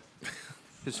Mitch Bennett,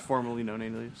 his formerly known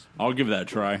alias. I'll give that a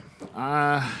try.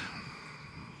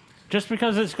 Just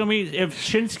because it's going to be if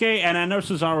Shinsuke, and I know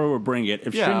Cesaro will bring it.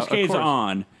 If Yeah, of Shinsuke's course.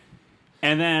 on,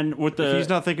 and then with the He's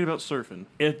not thinking about surfing.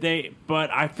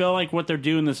 But I feel like what they're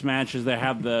doing this match is they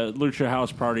have the Lucha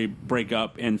House Party break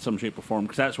up in some shape or form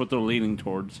because that's what they're leaning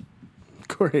towards.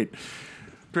 Great.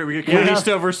 Great, we get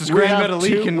Kalisto versus Grand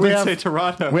Metalik and Lince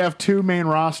Dorado. We have 2 main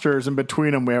rosters, and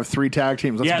between them we have 3 tag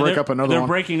teams. Let's break up another one.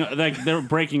 They're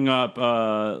breaking up.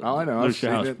 I know, I've Lucha seen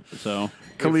House. it. So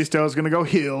Kalisto's going to go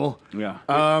heel. yeah.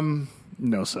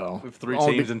 No, so. We have 3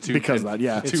 teams and 2 because of that,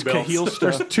 yeah. Two belts.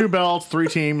 There's 2 belts, 3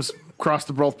 teams, across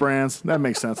the both brands. That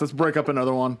makes sense. Let's break up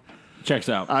another one. Checks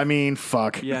out. I mean,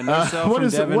 fuck. Yeah, no sell what from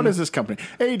is Devin. what is this company?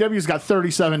 AEW's got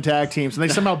 37 tag teams, and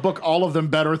they somehow book all of them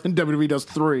better than WWE does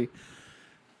 3.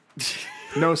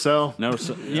 No sell. No,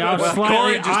 so, yeah,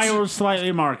 Corey I will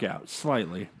slightly mark out.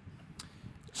 Slightly.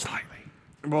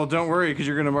 Well, don't worry, because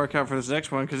you're going to mark out for this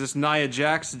next one, because it's Nia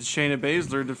Jax and Shayna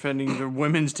Baszler defending the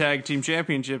Women's Tag Team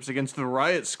Championships against the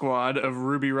Riot Squad of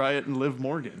Ruby Riott and Liv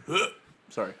Morgan.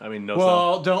 Sorry, I mean, no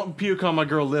Well, don't puke on my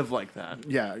girl Liv like that.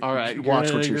 Yeah. All right.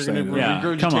 Watch what you're saying. Yeah,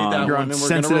 Regurgitate come on. that You're one, on then we're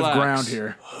gonna sensitive relax. ground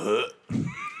here.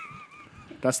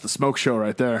 That's the smoke show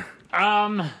right there.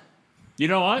 You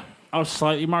know what? I'll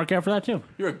slightly mark out for that too.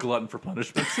 You're a glutton for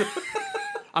punishment.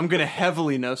 I'm going to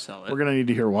heavily no-sell it. We're going to need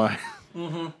to hear why.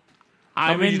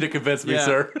 I need you to convince me, Yeah.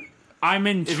 sir. I'm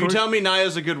in. If you tell me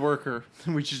Nia's a good worker,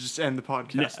 we should just end the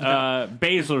podcast.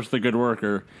 Baszler's the good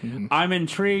worker. I'm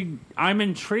intrigued. I'm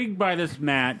intrigued by this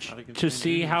match to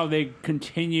see how they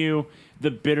continue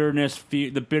the bitter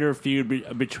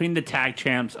feud between the tag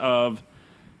champs of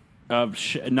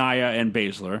Nia and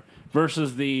Baszler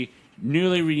versus the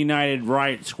newly reunited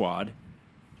Riot Squad.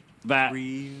 That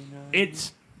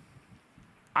it's.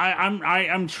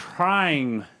 I'm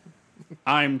trying.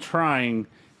 I'm trying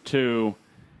to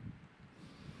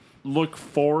look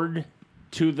forward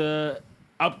to the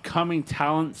upcoming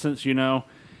talent, since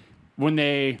when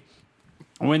they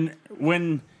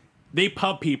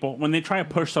pub people, when they try to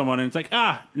push someone and it's like,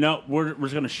 no, we're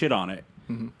just gonna shit on it.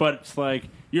 But it's like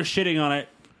you're shitting on it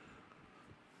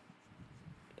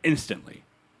instantly.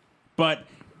 But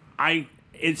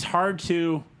it's hard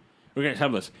to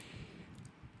have this.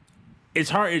 It's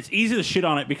hard. It's easy to shit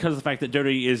on it because of the fact that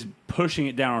WWE is pushing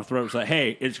it down our throats. Like,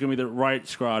 hey, it's going to be the Riot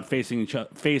Squad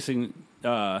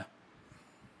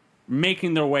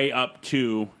making their way up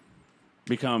to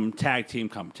become tag team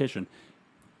competition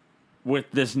with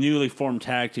this newly formed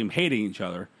tag team hating each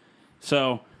other.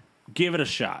 So, give it a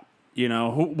shot.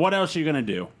 What else are you going to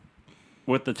do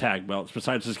with the tag belts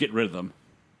besides just get rid of them?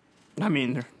 I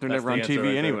mean, they're never on the answer TV right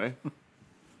there. anyway.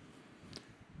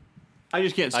 I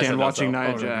just can't I said stand no, watching so- Nia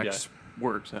oh, no, Jax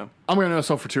work. So I'm going to no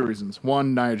sell for two reasons.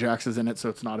 One, Nia Jax is in it, so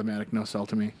it's an automatic no sell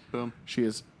to me. boom. She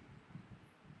is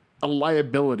a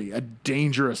liability, a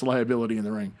dangerous liability in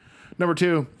the ring. Number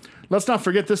two, let's not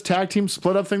forget this tag team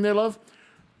split up thing they love.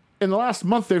 In the last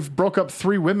month, they've broke up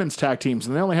 3 women's tag teams,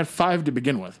 and they only had 5 to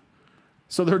begin with.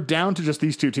 So they're down to just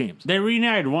these 2 teams. They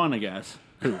reunited one, I guess.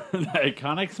 Who? The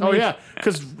Iconics? Oh, maybe? yeah,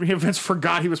 because Vince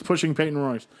forgot he was pushing Peyton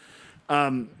Royce.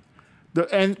 And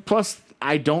plus,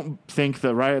 I don't think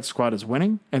the Riot Squad is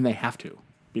winning, and they have to,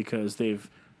 because they've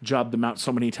jobbed them out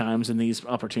so many times in these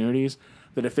opportunities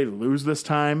that if they lose this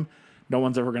time, no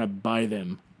one's ever going to buy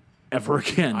them ever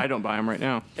again. I don't buy them right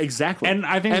now. Exactly. And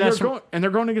I think that's they're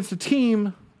going against a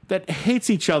team that hates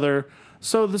each other.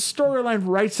 So the storyline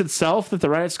writes itself that the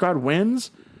Riot Squad wins.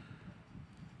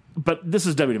 But this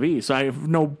is WWE, so I have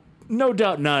no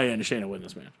doubt Nia and Shayna win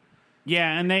this match.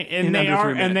 Yeah, and they under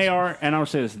 3 minutes. and I'll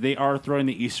say this, they are throwing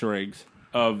the Easter eggs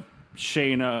of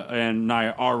Shayna and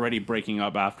Nia already breaking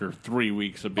up after 3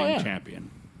 weeks of being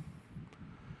champion.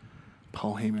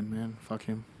 Paul Heyman, man, fuck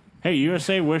him. Hey,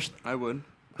 USA wished I would.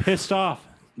 pissed off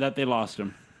that they lost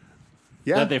him,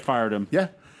 Yeah, that they fired him. yeah.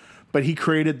 But he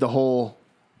created the whole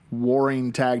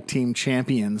warring tag team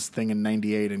champions thing in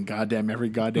 '98, and goddamn every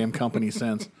goddamn company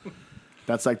since.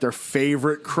 That's like their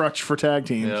favorite crutch for tag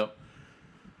teams. Yep.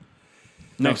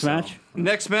 Next match?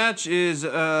 Next match is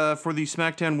for the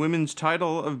SmackDown Women's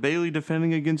title of Bayley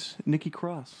defending against Nikki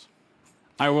Cross.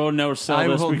 I will no sell I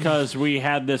this will- because we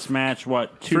had this match, 2 3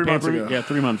 months pay-per-view? ago. Yeah,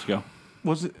 3 months ago.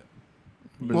 Was it?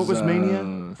 What was Mania?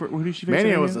 Who did she face?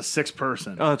 Mania at was a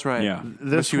 6-person. Oh, that's right. Yeah. But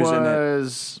This she was in it.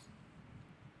 was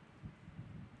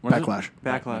Was it? Backlash.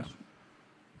 Backlash.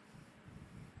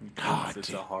 It's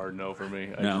a hard no for me.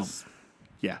 I No. just,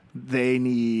 Yeah, they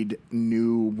need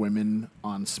new women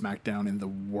on SmackDown in the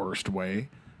worst way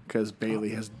because Bayley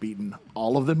has beaten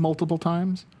all of them multiple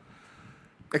times.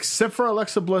 Except for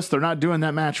Alexa Bliss, they're not doing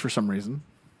that match for some reason.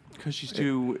 Because she's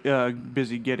too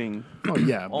busy getting Oh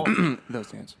yeah,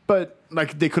 those hands. but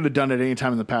like they could have done it any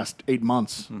time in the past 8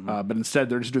 months. But instead,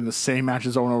 they're just doing the same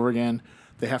matches over and over again.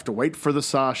 They have to wait for the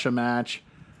Sasha match.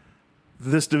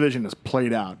 This division is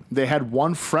played out. They had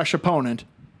one fresh opponent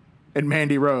in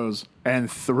Mandy Rose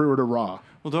and threw her to Raw.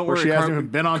 Well, don't where worry. she hasn't even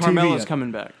been on TV Carmella's yet.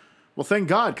 coming back. Well, thank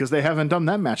God, because they haven't done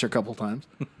that match a couple times.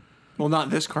 Well, not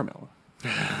this Carmella.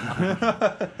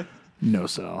 No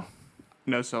sell.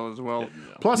 No sell as well.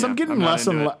 Plus, Yeah, I'm getting I'm not less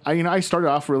and into it. I started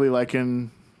off really liking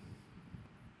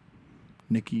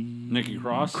Nikki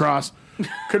Cross.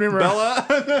 Couldn't remember. Bella.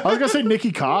 I was gonna say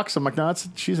Nikki Cox. I'm like, no,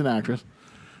 she's an actress.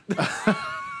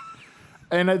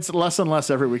 And it's less and less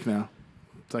every week now.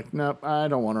 It's like, nope, I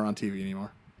don't want her on TV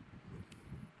anymore.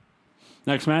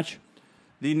 Next match?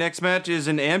 The next match is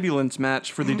an ambulance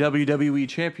match for the WWE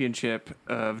Championship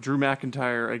of Drew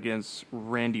McIntyre against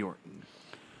Randy Orton.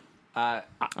 I'm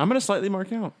going to slightly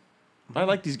mark out. I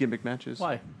like these gimmick matches.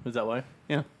 why? Is that why?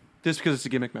 Yeah. Just because it's a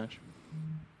gimmick match.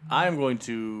 I'm going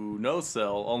to no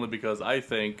sell only because I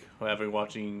think, having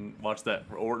watched that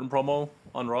Orton promo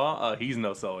on Raw, he's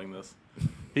no selling this.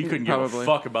 He couldn't give Probably. a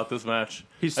fuck about this match.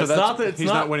 He's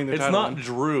not winning the It's title not then.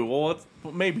 Drew. Well,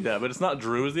 maybe that, but it's not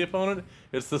Drew as the opponent.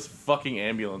 It's this fucking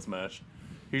ambulance match.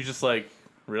 He's just like,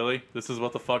 really? This is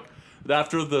what the fuck?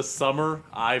 After the summer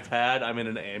I've had, I'm in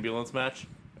an ambulance match.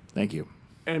 Thank you.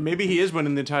 And maybe he is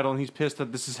winning the title and he's pissed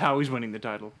that this is how he's winning the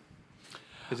title.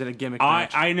 Is it a gimmick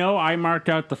match? I know I marked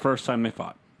out the first time they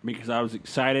fought because I was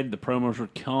excited. The promos were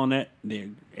killing it.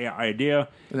 The idea.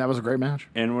 And that was a great match.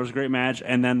 And it was a great match.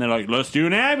 And then they're like, let's do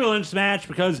an ambulance match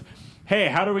because, hey,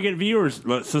 how do we get viewers?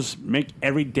 Let's just make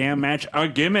every damn match a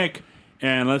gimmick.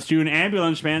 And let's do an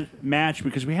ambulance match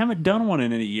because we haven't done one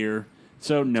in a year.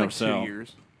 So no like sell. 2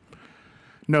 years.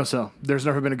 No sell. There's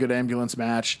never been a good ambulance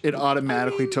match. It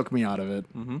automatically took me out of it.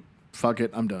 Fuck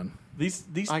it. I'm done. These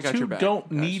I got your two back, don't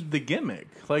guys. need the gimmick.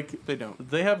 Like They don't.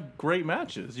 They have great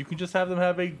matches. You can just have them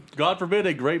have God forbid,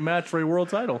 a great match for a world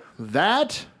title.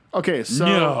 That okay, so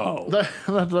No.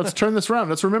 let's turn this around.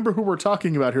 Let's remember who we're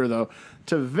talking about here, though.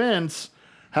 To Vince,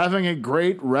 having a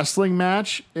great wrestling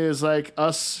match is like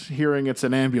us hearing it's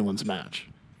an ambulance match.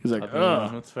 He's like,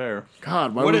 ugh, That's fair.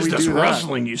 God, why What would is we this do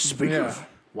wrestling you speak that? Yeah. of?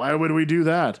 Why would we do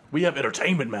that? We have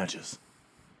entertainment matches.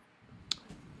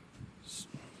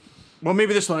 Well,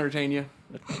 maybe this will entertain you.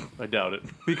 I doubt it.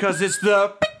 Because it's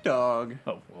the big dog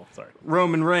Oh well, sorry.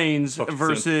 Roman Reigns Focus in.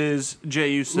 versus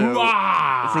Jey Uso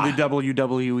for the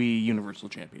WWE Universal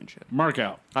Championship. Mark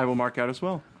out. I will mark out as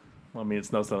well. I mean,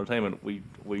 it's no entertainment.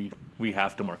 We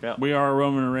have to mark out. We are a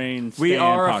Roman Reigns. We stand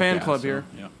are a fan podcast, club so, here.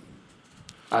 Yeah.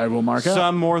 I will mark out.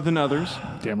 Some more than others.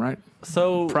 Damn right.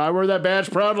 So I wear that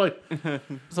badge proudly.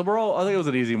 we're all. I think it was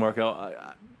an easy mark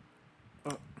out.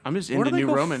 I'm just Where do into they new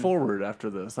go Roman. forward after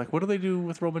this? Like, what do they do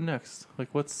with Roman next? Like,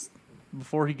 what's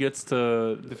before he gets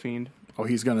to The Fiend. Oh,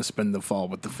 he's going to spend the fall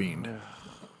with the Fiend.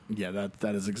 Yeah,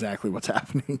 that is exactly what's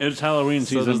happening. It's Halloween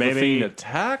so season, does the baby. Fiend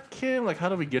attack him? Like, how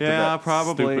do we get to Yeah, that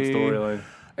probably. stupid storyline?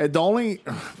 The only,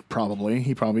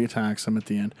 he probably attacks him at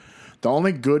the end. The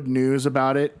only good news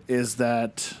about it is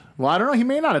that, well, I don't know, he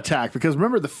may not attack because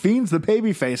remember, the Fiend's the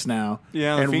babyface now.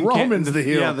 Yeah, the and Fiend can't- Roman's the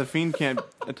heel. Yeah, the Fiend can't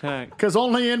attack. Because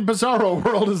only in Bizarro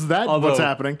World is that Although- what's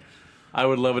happening. I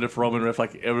would love it if Roman, if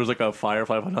like it was like a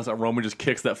Firefly Funhouse, and Roman just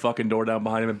kicks that fucking door down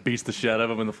behind him and beats the shit out of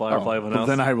him in the Firefly But Funhouse.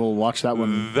 then I will watch that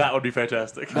one. That would be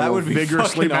fantastic. That would be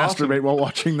vigorously fucking awesome. masturbate while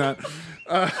watching that.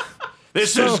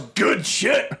 This is good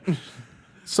shit.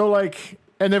 So, like,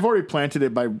 and they've already planted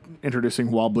it by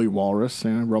introducing Wobbly Walrus.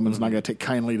 Roman's not going to take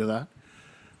kindly to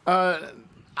that.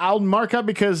 I'll mark up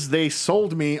because they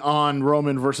sold me on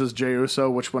Roman versus Jey Uso,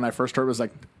 which when I first heard was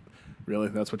like, really?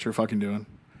 That's what you're fucking doing?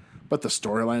 But the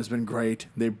storyline has been great.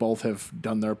 They both have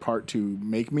done their part to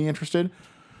make me interested.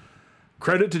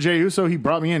 Credit to Jey Uso. He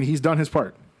brought me in. He's done his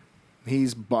part.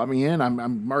 He's brought me in.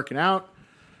 I'm marking out.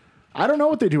 I don't know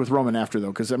what they do with Roman after, though,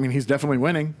 because, I mean, he's definitely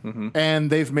winning. And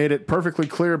they've made it perfectly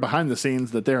clear behind the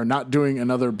scenes that they are not doing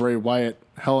another Bray Wyatt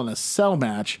Hell in a Cell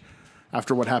match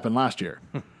after what happened last year.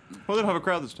 Well, they don't have a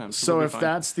crowd this time. So they'll be if fine.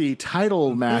 that's the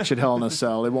title match at Hell in a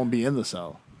Cell, it won't be in the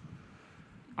cell.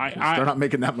 They're I not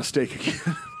making that mistake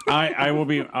again. will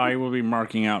be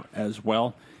marking out as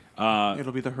well.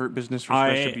 It'll be the Hurt Business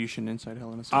Retribution inside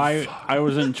Hell in a Cell. I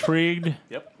was intrigued.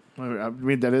 Yep. I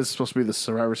mean, that is supposed to be the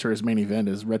Survivor Series main event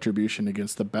is Retribution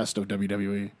against the best of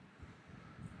WWE.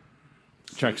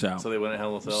 Checks out. So they went at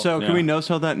Hell in a Cell. So Yeah. can we no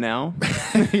sell that now?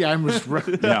 Yeah, I'm just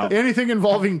Yeah. anything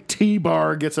involving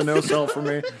T-Bar gets a no sell for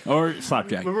me. Or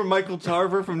Slapjack. Remember Michael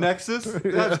Tarver from Nexus?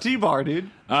 That's T-Bar, dude.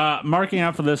 Marking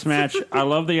out for this match, I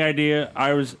love the idea.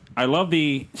 I love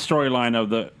the storyline of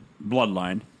the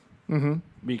Bloodline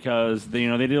because they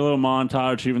did a little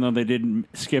montage, even though they didn't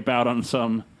skip out on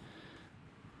some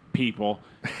people.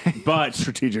 But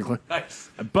Strategically.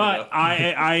 Nice. But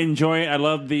I enjoy it. I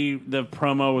love the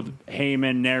promo with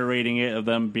Heyman narrating it of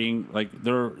them being like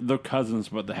they're cousins,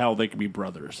 but the hell they could be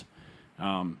brothers.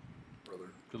 Could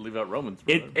leave out Roman's.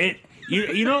 Do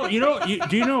you know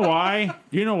why?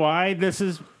 Do you know why this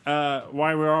is why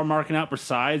we're all marking out?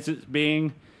 Besides it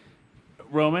being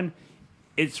Roman,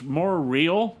 it's more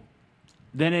real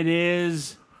than it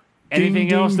is anything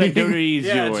ding, else that ding. WWE's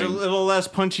Yeah, it's a doing. little less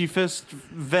punchy fist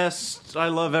vest. I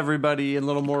love everybody, and a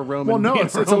little more Roman. Well, no, being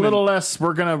it's a Roman. little less.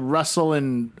 We're gonna wrestle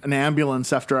in an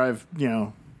ambulance after I've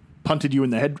punted you in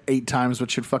the head 8 times,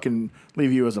 which should fucking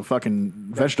leave you as a fucking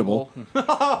vegetable.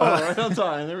 Oh, right on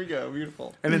time. There we go.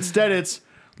 Beautiful. And instead, it's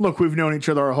look, we've known each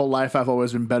other our whole life. I've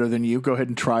always been better than you. Go ahead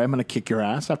and try. I'm gonna kick your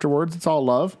ass afterwards. It's all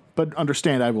love, but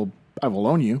understand, I will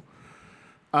own you.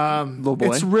 Little boy.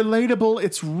 It's relatable.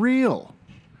 It's real.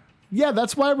 Yeah,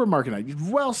 that's why we're marking it.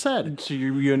 Well said. So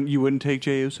you wouldn't take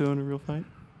Jey Uso in a real fight?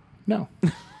 No.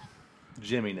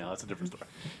 Jimmy now. That's a different story.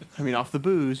 I mean, off the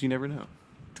booze, you never know.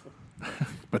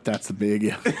 But that's the big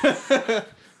yeah.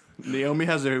 Naomi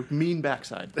has a mean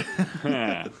backside.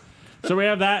 Yeah. So we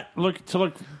have that look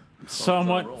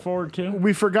somewhat forward to.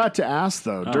 We forgot to ask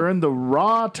though, during the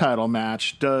Raw title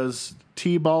match, does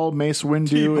T-Ball, Mace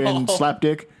Windu, and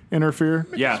Slapdick interfere?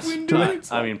 Yes.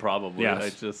 I mean, probably.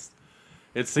 Yes.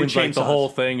 It seems like the chainsaws. whole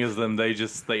thing is them. They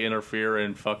interfere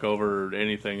and fuck over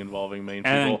anything involving main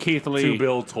And people Keith Lee- to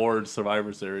build towards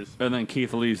Survivor Series. And then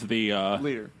Keith Lee's the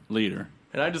leader.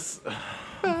 And I just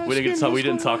we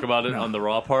didn't talk about it on the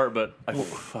Raw part, but I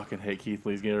fucking hate Keith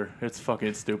Lee's gear. It's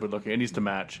fucking stupid looking. It needs to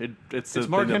match. It's the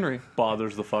Mark thing Henry. that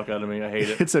bothers the fuck out of me. I hate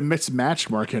it. It's a mismatched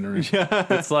Mark Henry.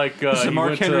 It's like It's he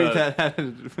Mark went Henry to, that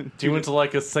had. he went to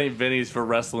like a St. Vinny's for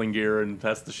wrestling gear, and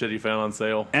that's the shit he found on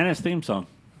sale. And his theme song.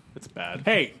 It's bad.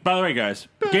 Hey, by the way, guys,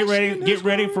 get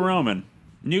ready for Roman.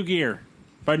 New gear.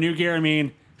 By new gear, I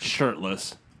mean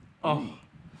shirtless.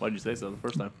 Why'd you say so the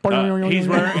first time? He's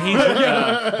wearing.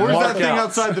 Where's that thing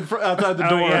outside the door?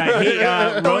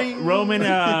 Oh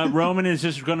yeah, Roman is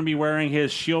just going to be wearing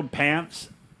his Shield pants.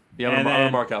 Yeah, I'm And gonna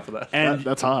then- mark out for that. And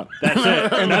That's hot. that's it.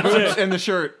 That's it. And the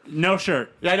shirt. No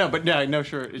shirt. Yeah, I know, but yeah, no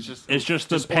shirt. It's just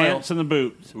The pants and the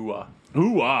boots. Ooh,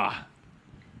 Ooh ah.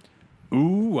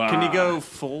 Ooh ah. Can you go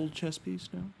full chest piece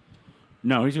now?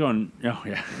 No, he's going. Oh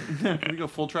yeah. Can we go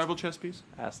full tribal chest piece?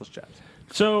 assless chaps.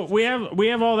 So we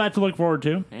have all that to look forward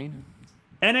to. Ain't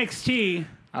NXT.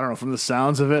 I don't know. From the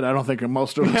sounds of it, I don't think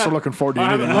most of us are looking forward to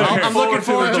anything. I'm looking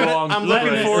forward to it. long I'm looking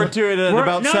break. forward to it at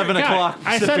about 7 o'clock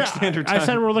I Pacific said, Standard I Time.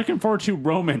 said we're looking forward to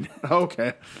Roman.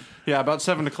 Okay. Yeah, about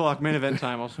 7 o'clock main event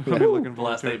time. I'll be looking The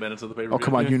forward last to 8 it. minutes of the paper. Oh,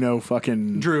 come on. You know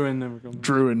fucking Drew and then we're going.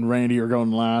 Drew and Randy are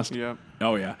going last. Yeah.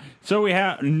 Oh yeah. So we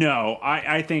have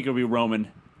I think it'll be Roman.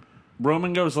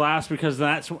 Roman goes last because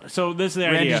that's so. This is the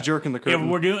Randy's idea. jerking the curtain.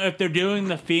 If they're doing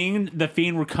the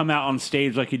Fiend would come out on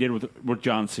stage like he did with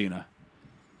John Cena,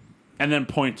 and then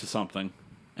point to something,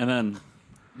 and then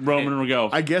Roman would go.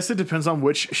 I guess it depends on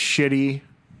which shitty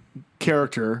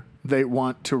character they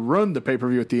want to run the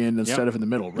pay-per-view at the end instead of in the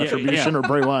middle. Retribution or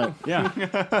Bray Wyatt.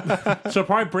 Yeah. So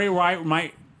probably Bray Wyatt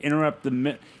might interrupt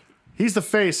the. He's the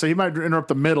face, so he might interrupt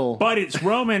the middle. But it's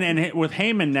Roman and with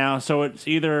Heyman now, so it's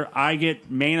either I get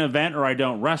main event or I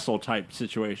don't wrestle type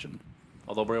situation.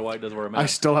 Although Bray Wyatt does wear a I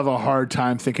mask. still have a hard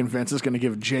time thinking Vince is going to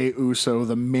give Jey Uso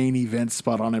the main event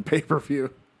spot on a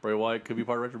pay-per-view. Bray Wyatt could be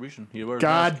part of Retribution. He wears a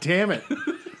God mask. damn it.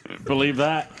 Believe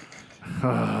that.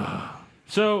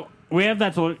 So we have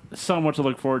that somewhat to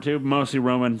look forward to. Mostly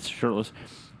Roman shirtless.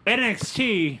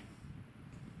 NXT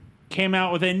came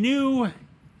out with a new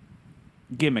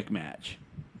gimmick match.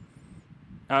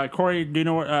 Corey, do you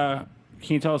know what?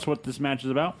 Can you tell us what this match is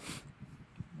about?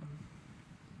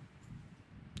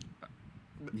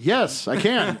 Yes, I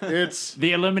can. It's,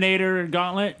 The Eliminator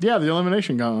Gauntlet. yeah, the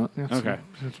Elimination Gauntlet. Yes, Okay.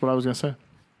 That's what I was going to say.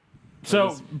 So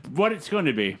what it's going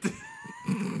to be?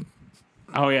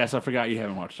 Oh yes, I forgot you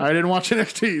haven't watched it. I didn't watch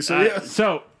NXT, so yes.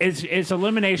 So it's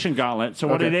Elimination Gauntlet. So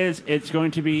what Okay. it is, it's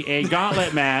going to be a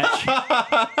gauntlet match.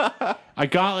 A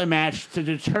gauntlet match to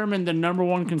determine the number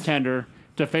one contender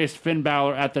to face Finn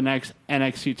Balor at the next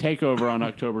NXT TakeOver on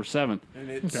October 7th. And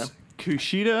it's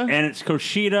Kushida, And it's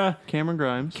Kushida, Cameron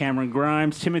Grimes, Cameron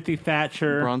Grimes, Timothy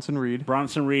Thatcher, Bronson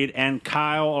Reed, and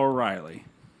Kyle O'Reilly.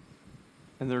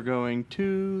 and they're going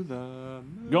to the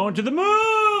moon. Going to the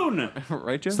moon!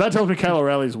 Right, Jim? So that tells me Kyle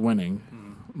O'Reilly's winning,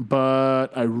 but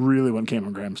I really want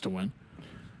Cameron Grimes to win.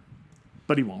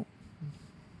 But he won't.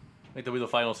 I think they'll be the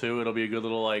final two. It'll be a good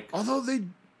little Although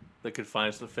they could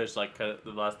find some fish like kind of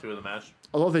the last two of the match.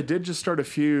 they did just start a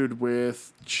feud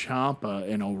with Ciampa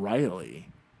and O'Reilly,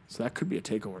 so that could be a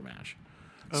takeover match.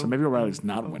 So maybe O'Reilly's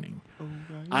not winning.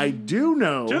 I do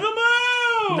know. To the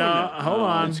moon! No, hold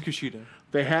on. It's Kushida.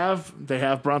 They have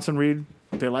Bronson Reed.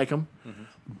 They like him,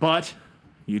 but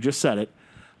you just said it.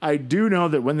 I do know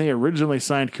that when they originally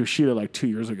signed Kushida like 2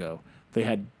 years ago, they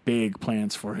had big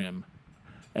plans for him,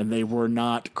 and they were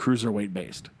not cruiserweight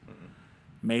based.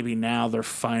 Maybe now they're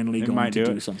finally going might to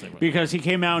do do it. something with it. Because he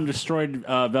came out and destroyed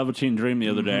Velveteen Dream the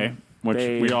other day, which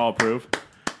we all approve.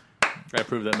 I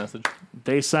approve that message.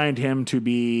 They signed him to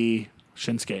be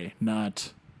Shinsuke,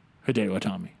 not Hideo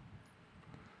Itami.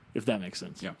 If that makes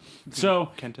sense. Yeah.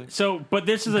 Kenta. But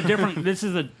this is a different. This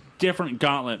is a different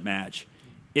gauntlet match.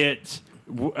 It's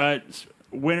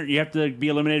winner. You have to be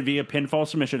eliminated via pinfall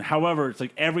submission. However, it's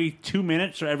like every 2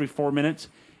 minutes or every 4 minutes,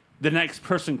 the next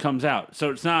person comes out. So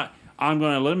it's not I'm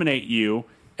going to eliminate you,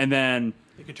 and then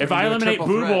could turn if I into a eliminate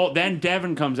triple Booble, threat. then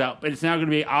Devin comes out. But it's now going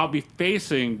to be I'll be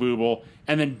facing Booble,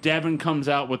 and then Devin comes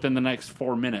out within the next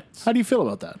 4 minutes. How do you feel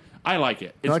about that? I like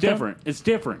it. It's like that? different. It's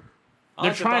different. I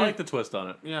They're like, trying I to- like the twist on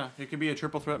it. Yeah, it could be a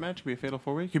triple threat match. It could be a fatal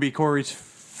four-way. It could be Corey's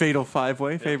fatal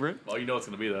five-way favorite. Well, you know it's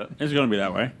going to be that. It's going to be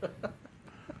that way.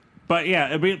 But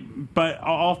yeah, but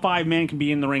all 5 men can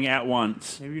be in the ring at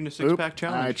once. Maybe even a Oop, six-pack I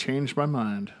challenge. changed my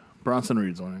mind. Bronson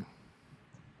Reed's winning.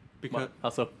 Because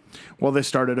Also, Well, they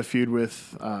started a feud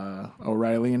with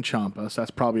O'Reilly and Ciampa, so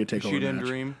that's probably a takeover Kushida and match.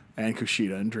 Dream. And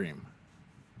Kushida and Dream.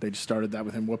 They just started that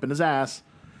with him whooping his ass.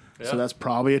 So Yeah. that's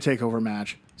probably a takeover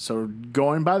match. So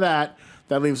going by that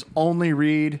leaves only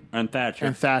Reed And Thatcher.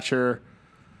 and Thatcher.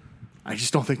 I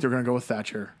just don't think they're going to go with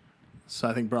Thatcher. So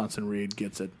I think Bronson Reed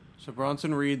gets it. So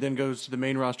Bronson Reed then goes to the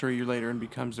main roster a year later and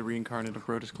becomes the reincarnate of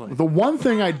Brodus Clay. The one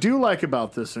thing I do like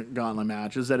about this gauntlet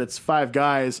match is that it's 5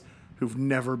 guys who've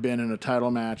never been in a title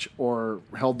match or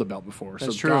held the belt before.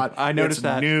 That's so true. God, I noticed it's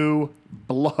that. new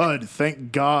blood.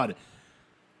 Thank God.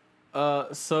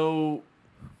 so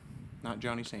Not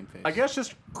Johnny Sameface. I guess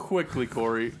just quickly,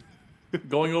 Corey,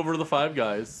 going over the 5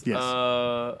 guys. Yes.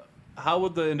 How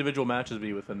would the individual matches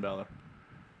be with Finn Balor?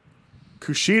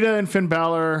 Kushida and Finn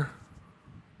Balor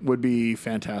would be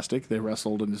fantastic. They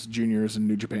wrestled in his juniors in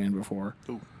New Japan before.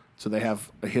 Ooh. So they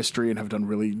have a history and have done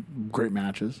really great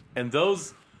matches. And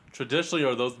those traditionally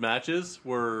are those matches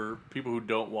where people who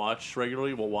don't watch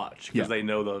regularly will watch because Yeah. they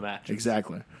know the match.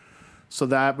 Exactly. So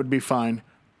that would be fine.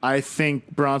 I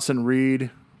think Bronson Reed,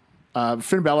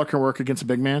 Finn Balor can work against a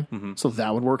big man, so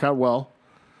that would work out well.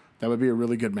 That would be a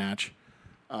really good match.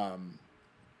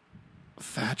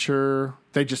 Thatcher,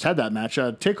 they just had that match.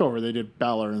 TakeOver, they did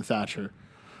Balor and Thatcher.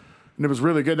 And it was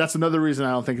really good. That's another reason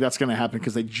I don't think that's going to happen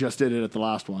because they just did it at the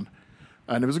last one.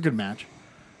 And it was a good match.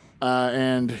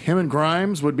 And him and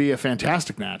Grimes would be a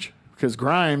fantastic match because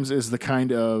Grimes is the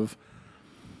kind of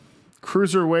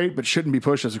cruiserweight, but shouldn't be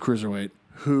pushed as a cruiserweight,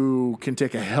 who can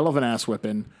take a hell of an ass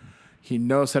whipping. He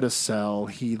knows how to sell.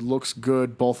 He looks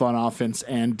good both on offense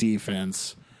and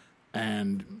defense.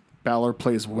 And Balor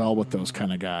plays well with those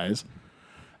kind of guys.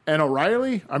 And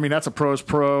O'Reilly, I mean, that's a pro's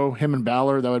pro. Him and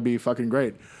Balor, that would be fucking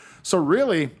great. So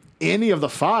really, any of the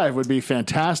 5 would be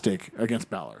fantastic against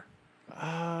Balor.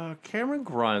 Cameron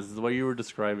Grimes is the way you were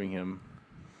describing him.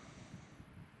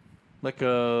 Like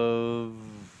a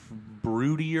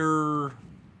broodier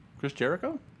Chris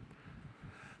Jericho?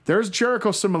 There's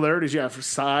Jericho similarities, yeah, for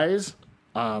size,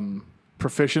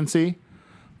 proficiency.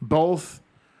 Both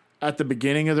at the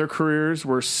beginning of their careers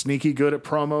were sneaky good at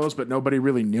promos, but nobody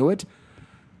really knew it.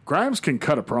 Grimes can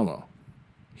cut a promo.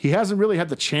 He hasn't really had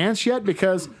the chance yet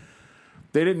because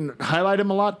they didn't highlight him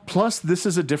a lot. Plus, this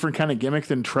is a different kind of gimmick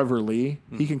than Trevor Lee.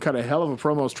 He can cut a hell of a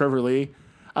promo as Trevor Lee.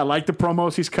 I like the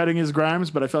promos he's cutting as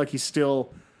Grimes, but I feel like he's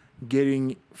still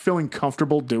feeling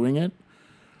comfortable doing it.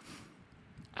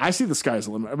 I see the sky's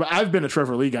the limit. I've been a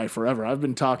Trevor Lee guy forever. I've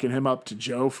been talking him up to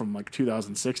Joe from like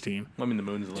 2016. I mean, the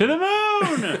moon's the To the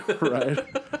limit. moon!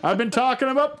 Right. I've been talking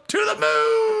him up to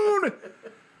the moon.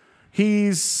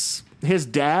 His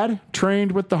dad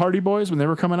trained with the Hardy Boys when they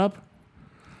were coming up.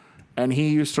 And he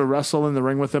used to wrestle in the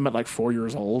ring with them at like 4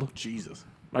 years old. Jesus.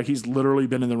 Like he's literally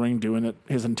been in the ring doing it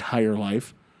his entire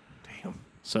life. Damn.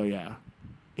 So yeah.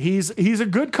 He's a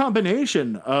good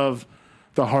combination of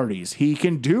the Hardys. He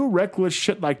can do reckless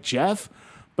shit like Jeff,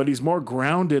 but he's more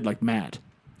grounded like Matt.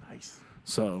 Nice.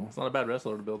 So It's not a bad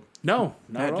wrestler to build. no,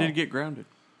 not Matt at all. did get grounded.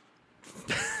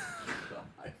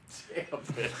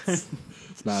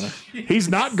 It's not he's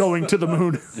not going to the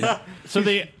moon. So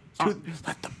the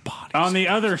Let the body. on the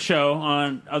other show,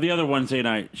 on the other Wednesday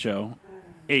night show,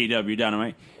 AEW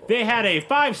Dynamite, they had a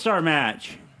 5-star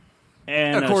match.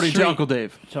 And According to Uncle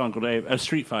Dave. To Uncle Dave, a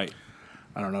street fight.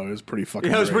 I don't know. It was pretty fucking.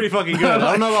 Yeah, it was great. pretty fucking good.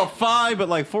 I don't know about 5, but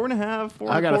like 4.5,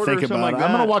 4 I gotta think about like it. that.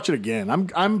 I'm gonna watch it again.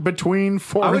 I'm between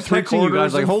 4 I and was texting you 3/4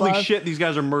 guys like, and holy 5. shit, these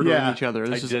guys are murdering Yeah. each other. I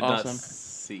This is did awesome. not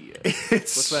see it.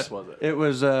 It's What match was it? It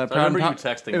was Proud remember and you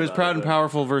texting It was about Proud it, and but-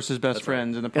 Powerful versus Best That's right.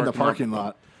 Friends in the in parking the parking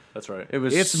lot. That's right. It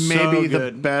was It's so maybe the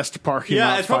good. best parking Yeah,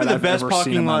 lot. it's probably fight the I've best ever seen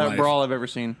parking in my lot life. brawl I've ever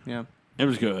seen. Yeah. It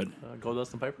was good.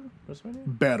 Goldust and Piper? WrestleMania?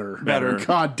 Better. Better.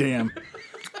 God damn.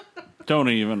 Don't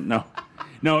even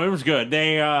no, it was good.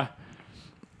 They I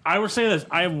will say this: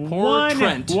 I have Poor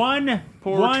Trent.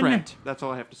 Poor Trent. That's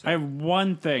all I have to say. I have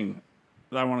one thing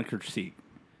that I want to critique: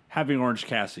 having Orange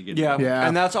Cassidy. Get yeah. Yeah.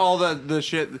 And that's all the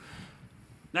shit.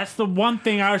 that's the one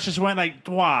thing I was just went like,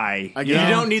 why? I You Yeah.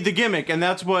 don't need the gimmick, and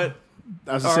that's what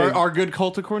I was gonna say, our good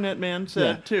Cult of Cornette man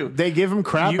said too. They give him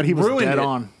crap, You but he was ruined dead it.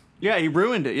 on. Yeah, he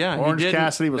ruined it. Yeah, he Orange didn't-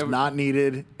 Cassidy was it not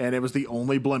needed, and it was the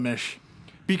only blemish.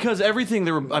 because everything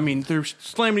they're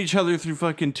slamming each other through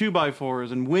fucking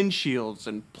 2x4s and windshields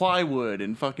and plywood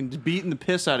and fucking beating the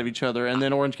piss out of each other, and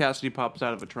then Orange Cassidy pops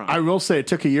out of a trunk. I will say it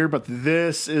took a year, but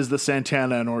this is the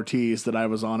Santana and Ortiz that I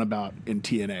was on about in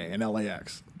TNA and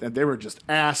LAX. And they were just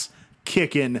ass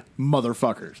kicking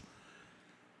motherfuckers.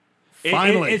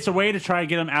 Finally. It's a way to try to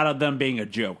get them out of them being a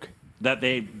joke that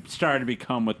they started to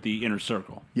become with the inner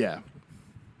circle. Yeah.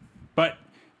 But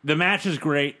the match is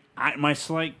great. My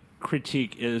slight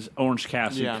critique is Orange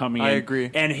Cassidy Yeah, coming I in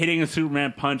agree. and hitting a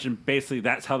Superman punch, and basically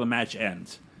that's how the match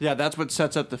ends. yeah, that's what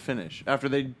sets up the finish. After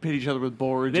they hit each other with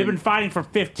boards. They've and- been fighting for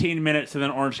 15 minutes, and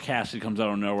then Orange Cassidy comes out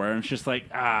of nowhere, and it's just like,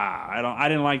 I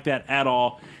didn't like that at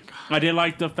all. I did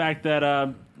like the fact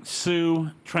that Sue,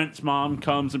 Trent's mom,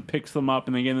 comes and picks them up,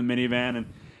 and they get in the minivan, and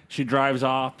she drives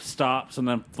off, stops, and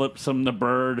then flips them the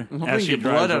bird hoping as to she get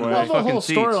drives blood out of away. Well, the fucking whole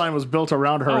seats. storyline was built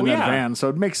around her in that yeah. van, so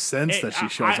it makes sense that she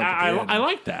shows up at the end. I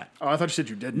like that. Oh, I thought you said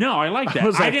you didn't. No, I like that. I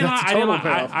was like, didn't. that's a I didn't. total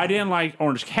payoff. I didn't like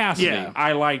Orange Cassidy. Yeah.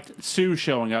 I liked Sue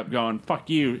showing up, going "fuck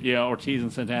you," Ortiz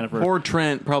and Santana for. Poor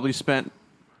Trent probably spent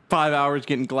 5 hours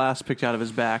getting glass picked out of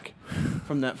his back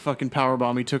from that fucking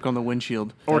powerbomb he took on the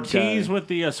windshield. Ortiz with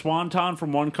the swanton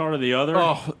from one car to the other.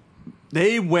 Oh,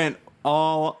 they went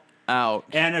all out.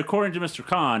 And according to Mr.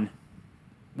 Khan,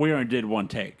 we only did one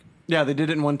take. Yeah, they did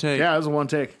it in one take. Yeah, it was a one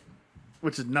take,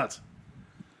 which is nuts.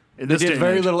 In They this day did and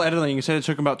very age. little editing. He said it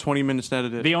took about 20 minutes to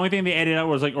edit it. The only thing they edited out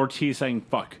was like Ortiz saying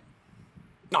 "fuck."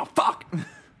 Oh, fuck.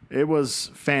 It was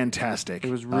fantastic.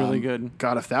 It was really good.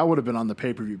 God, if that would have been on the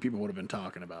pay per view, people would have been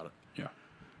talking about it.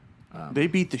 Yeah. They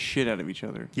beat the shit out of each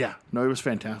other. Yeah, no, it was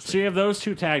fantastic. So you have those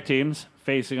two tag teams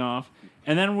facing off,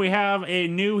 and then we have a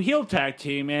new heel tag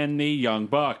team in the Young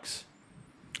Bucks.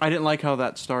 I didn't like how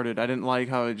that started. I didn't like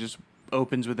how it just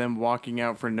opens with them walking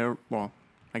out for no... Well,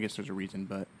 I guess there's a reason,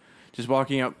 but... Just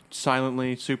walking out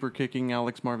silently, super kicking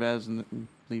Alex Marvez in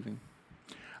leaving.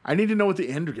 I need to know what the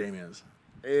end game is.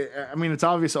 I mean, it's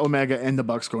obvious Omega and the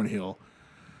Bucks going heel.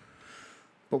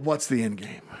 But what's the end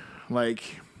game?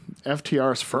 Like,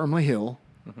 FTR is firmly heel.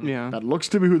 Yeah. That looks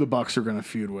to be who the Bucks are going to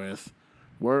feud with.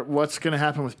 What's going to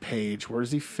happen with Paige? Where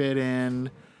does he fit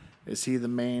in? Is he the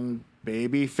main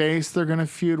baby face they're going to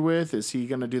feud with? Is he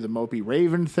going to do the Mopey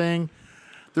Raven thing?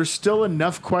 There's still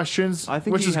enough questions, I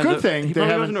think which he is a has good thing. He They probably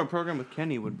goes haven't- into a program with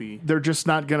Kenny would be. They're just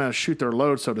not going to shoot their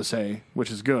load, so to say,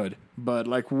 which is good. But,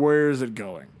 like, where is it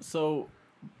going? So,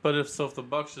 but if the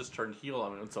Bucks just turned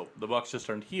heel, so the Bucks just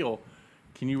turned heel,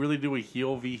 can you really do a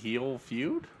heel v heel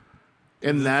feud?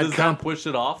 In Does that push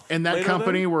it off? in that later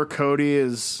company then? where Cody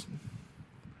is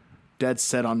dead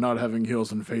set on not having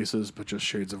heels and faces, but just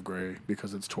shades of gray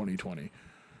because it's 2020.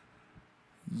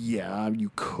 Yeah,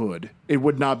 you could. It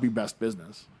would not be best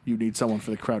business. You need someone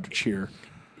for the crowd to cheer.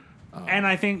 And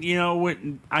I think with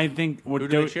Who do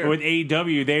they cheer? with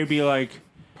AEW they'd be like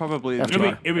Probably.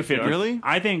 FTR. it'd be 50. Really?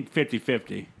 I think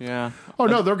 50-50. Yeah. Oh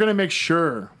no, they're going to make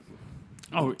sure.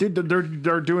 Oh,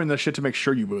 They're doing this shit to make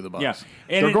sure you boo the Bucks. Yeah.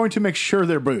 And They're going to make sure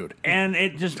they're booed. and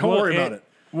it just Don't worry about it.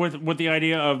 with the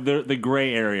idea of the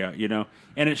gray area,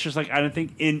 and it's just like I don't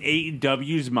think in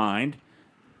AEW's mind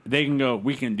they can go,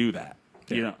 we can do that,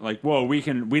 whoa, we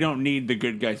don't need the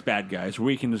good guys, bad guys,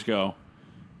 we can just go,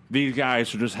 these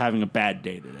guys are just having a bad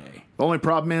day today. The only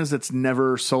problem is it's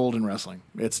never sold in wrestling.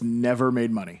 It's never made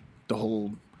money. The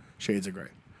whole Shades of Grey.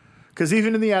 Because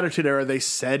even in the Attitude Era, they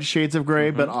said Shades of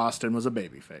Grey, but Austin was a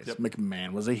babyface. Yep.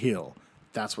 McMahon was a heel.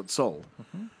 That's what sold.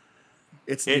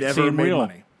 It It never seemed made real.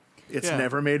 money. It's Yeah.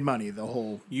 never made money. The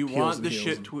whole You heels want and the heels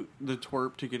shit, and- the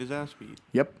twerp to get his ass beat.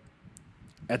 Yep.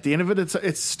 At the end of it,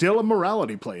 it's still a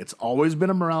morality play. It's always been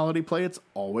a morality play. It's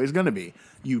always going to be.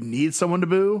 You need someone to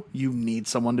boo. You need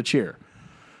someone to cheer.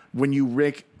 When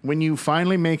you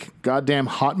finally make goddamn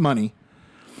hot money,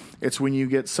 it's when you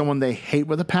get someone they hate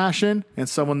with a passion and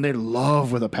someone they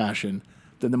love with a passion,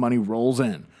 then the money rolls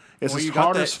in. It's Well, as you got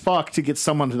hard that- as fuck to get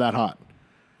someone to that hot.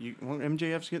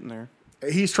 MJF's getting there.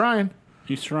 He's trying.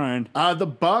 He's trying. The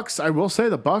Bucks, I will say,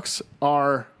 the Bucks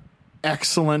are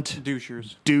excellent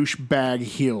Douchers. douchebag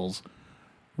heels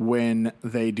when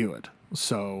they do it.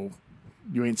 So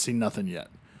you ain't seen nothing yet.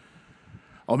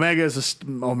 Omega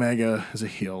is a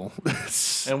heel.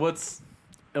 And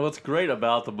what's great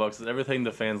about the Bucks is everything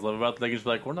the fans love about it, they can just be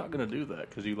like, we're not going to do that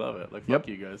because you love it. Like, fuck Yep.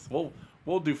 you guys.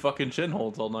 We'll do fucking chin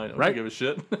holds all night. I Right. don't give a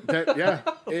shit.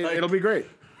 It'll be great.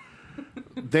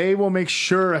 They will make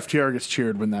sure FTR gets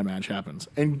cheered when that match happens.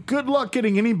 And good luck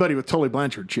getting anybody with Tully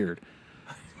Blanchard cheered.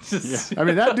 Just, I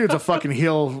mean, that dude's a fucking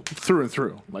heel through and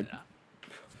through. Like,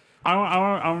 I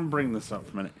want to bring this up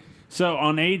for a minute. So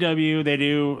on AEW,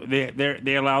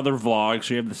 they allow their vlogs.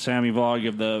 So you have the Sammy vlog, you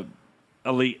have the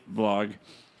Elite vlog,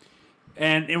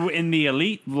 and in the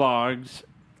Elite vlogs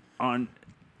on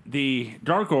the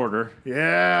Dark Order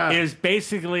yeah. is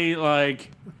basically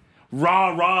like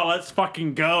rah, let's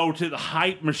fucking go to the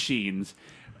hype machines,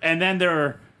 and then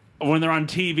when they're on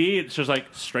TV, it's just like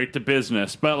straight to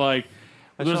business. But like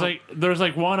there's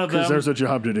like one of them. Because there's a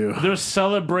job to do. They're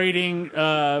celebrating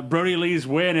Brody Lee's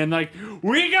win and like,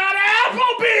 we got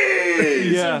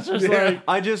Applebee's! Yeah. It's just like,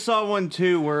 I just saw one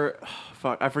too where,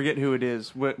 fuck, I forget who it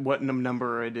is, what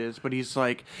number it is, but he's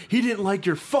like, he didn't like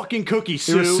your fucking cookie,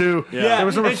 Sue. It was Sue. Yeah. It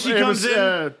was, And she comes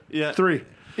in. yeah. 3.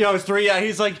 Yeah, it was 3. Yeah,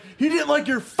 he's like, he didn't like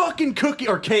your fucking cookie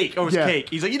or cake. Oh, it was Yeah. cake.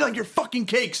 He's like, you didn't like your fucking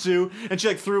cake, Sue. And she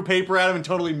like threw paper at him and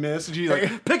totally missed. And she's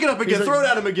like, pick it up again, like- throw it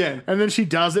at him again. And then she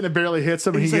does it and it barely hits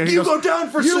him. And He's he, like, he you goes, go down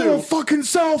for you Sue. will fucking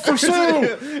sell for Sue.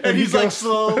 and he's he like goes-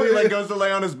 slowly like goes to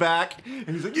lay on his back. And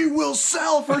he's like, you will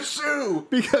sell for Sue.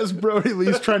 Because Brody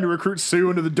Lee's trying to recruit Sue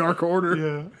into the Dark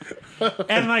Order. Yeah.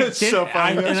 and like, It's so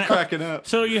funny. I was and cracking up.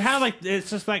 So you have like, it's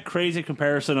just like crazy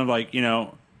comparison of like,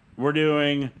 we're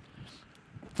doing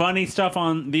funny stuff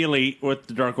on the Elite with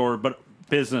the Dark Order, but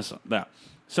business that.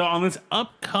 So on this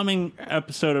upcoming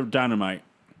episode of Dynamite,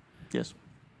 Yes.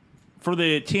 for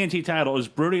the TNT title is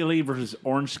Brody Lee versus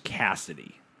Orange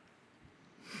Cassidy.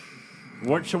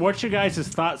 What's your guys'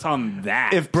 thoughts on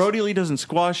that? If Brody Lee doesn't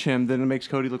squash him, then it makes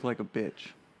Cody look like a bitch.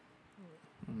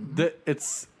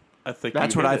 I think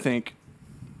That's you what hit I it. think.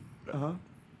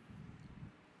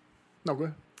 No, go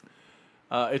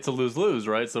ahead. It's a lose-lose,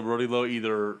 right? So Brody Lowe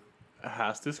either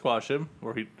has to squash him,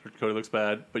 or Cody looks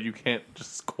bad, but you can't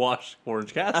just squash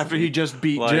Orange Cassidy After he just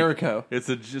beat Like, Jericho. It's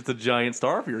a giant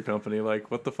star for your company.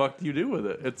 Like, what the fuck do you do with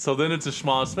it? So then it's a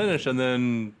schmoz finish, and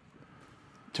then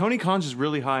Tony Khan's is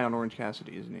really high on Orange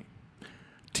Cassidy, isn't he?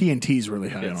 TNT's really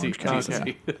high on it's Orange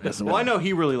Cassidy. as Well, I know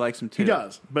he really likes him too. He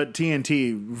does, but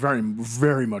TNT very,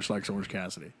 very much likes Orange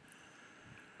Cassidy.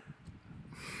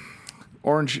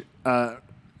 Orange,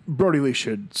 Brody Lee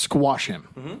should squash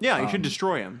him. Yeah, you should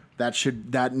destroy him.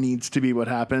 That needs to be what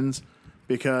happens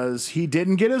because he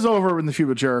didn't get his over in the feud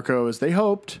with Jericho as they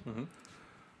hoped.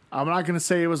 I'm not going to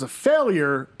say it was a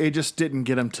failure. It just didn't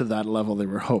get him to that level they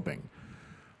were hoping.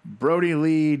 Brody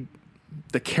Lee,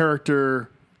 the character,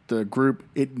 the group,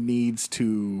 he needs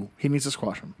to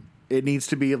squash him. It needs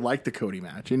to be like the Cody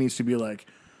match. It needs to be like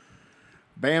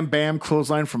bam, bam,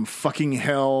 clothesline from fucking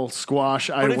hell, squash,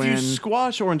 I But win. if you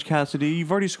squash Orange Cassidy,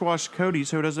 you've already squashed Cody,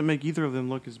 so it doesn't make either of them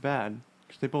look as bad.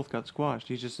 Because they both got squashed.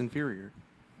 He's just inferior.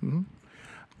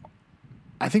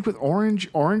 I think with Orange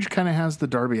kind of has the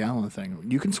Darby Allin thing.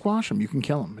 You can squash him. You can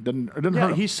kill him. It doesn't hurt Yeah,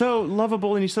 him. he's so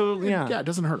lovable and he's so... Yeah, it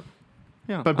doesn't hurt him.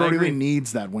 Yeah, But I Brody agree. Lee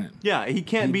needs that win. Yeah, he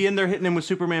can't be in there hitting him with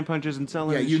Superman punches and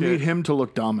selling Yeah, his you shit. need him to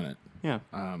look dominant. Yeah.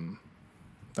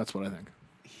 That's what I think.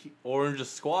 Orange is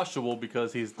squashable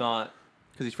because he's not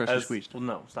Because he's freshly as squeezed. well.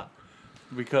 No, stop.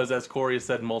 Because as Corey has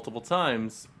said multiple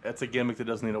times, it's a gimmick that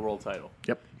doesn't need a world title.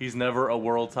 Yep. He's never a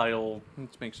world title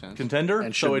That makes sense. contender,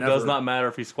 And so should it does never- not matter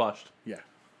if he's squashed. Yeah.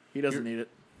 He doesn't need it.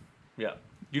 Yeah.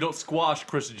 You don't squash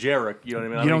Chris Jericho. You know what I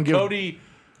mean? I You mean, don't give- Cody,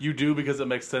 you do because it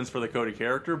makes sense for the Cody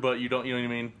character, but you don't. You know what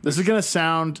I mean? This is going to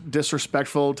sound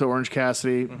disrespectful to Orange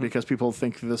Cassidy because people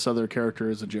think this other character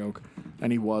is a joke,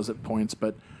 and he was at points,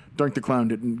 but Doink the Clown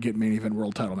didn't get main event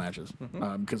world title matches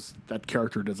because that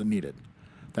character doesn't need it.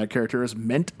 That character is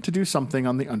meant to do something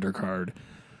on the undercard,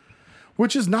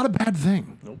 which is not a bad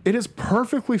thing. Nope. It is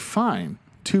perfectly fine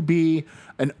to be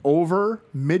an over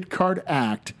mid-card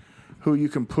act who you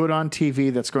can put on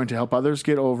TV that's going to help others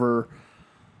get over.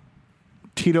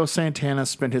 Tito Santana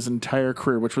spent his entire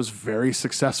career, which was very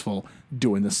successful,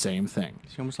 doing the same thing.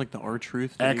 He's almost like the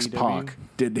R-Truth. X-Pac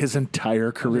did his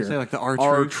entire career. Say like the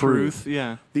R-Truth.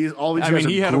 Yeah. All these I guys mean,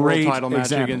 he are had a world great title match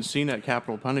examples. against Cena at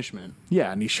Capital Punishment.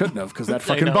 Yeah, and he shouldn't have because that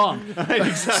fucking know. bombed.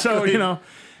 So,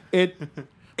 it...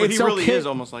 But it's he really okay. is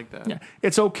almost like that. Yeah,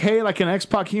 it's okay. Like an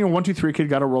X-Pac, 1, 2, 3 kid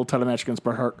got a world title match against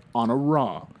Bret Hart on a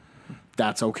Raw.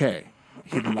 That's okay.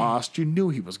 He lost. You knew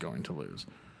he was going to lose.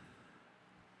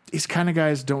 These kind of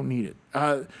guys don't need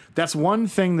it. That's one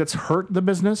thing that's hurt the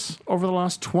business over the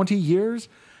last 20 years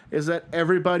is that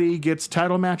everybody gets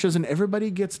title matches and everybody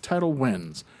gets title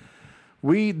wins.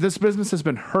 This business has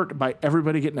been hurt by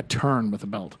everybody getting a turn with a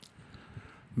belt.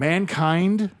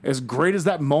 Mankind, as great as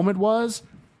that moment was,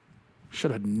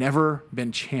 should have never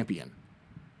been champion.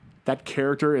 That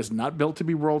character is not built to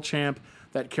be world champ.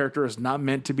 That character is not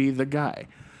meant to be the guy.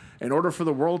 In order for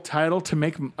the world title to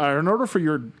in order for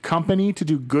your company to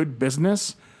do good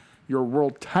business, your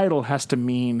world title has to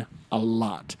mean a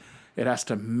lot. It has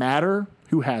to matter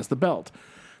who has the belt.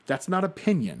 That's not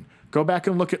opinion. Go back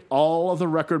and look at all of the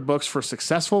record books for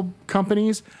successful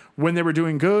companies when they were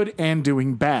doing good and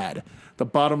doing bad. The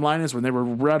bottom line is when they were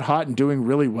red hot and doing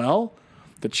really well,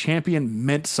 the champion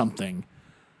meant something,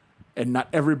 and not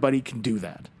everybody can do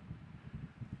that.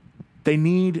 They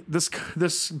need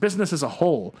this business as a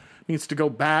whole needs to go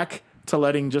back to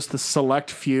letting just the select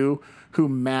few who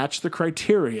match the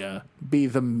criteria be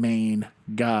the main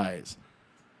guys.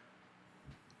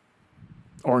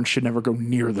 Orange should never go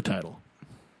near the title.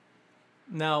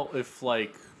 Now, if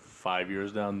like 5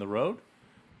 years down the road,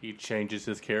 he changes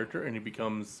his character and he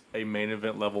becomes a main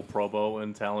event level promo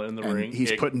and talent in the And ring.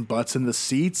 he's putting butts in the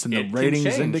seats and the it can ratings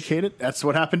change. indicate it. That's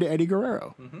what happened to Eddie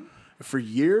Guerrero. For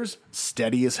years,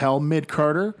 steady as hell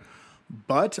mid-Carter,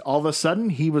 but all of a sudden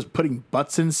he was putting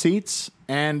butts in seats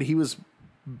and he was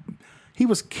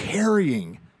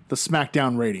carrying the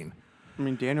SmackDown rating. I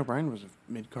mean, Daniel Bryan was a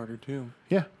mid-carder too.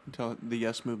 Yeah. Until the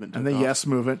Yes Movement took And the off. Yes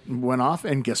movement went off,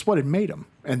 and guess what? It made him.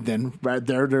 And then right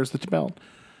there's the belt.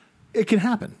 It can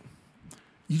happen.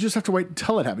 You just have to wait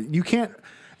until it happens. You can't.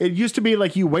 It used to be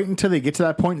like you wait until they get to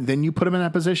that point, and then you put them in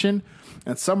that position.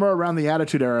 And somewhere around the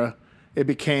Attitude Era, it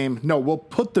became, no, we'll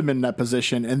put them in that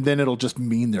position, and then it'll just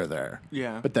mean they're there.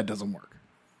 Yeah. But that doesn't work.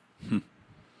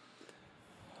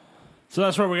 So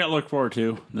that's what we got to look forward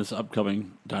to this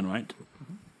upcoming Dynamite.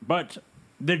 But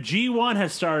the G1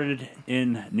 has started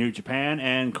in New Japan,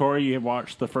 and Corey, you have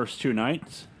watched the first 2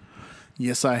 nights.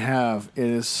 Yes, I have. It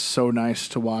is so nice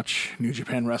to watch New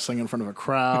Japan Wrestling in front of a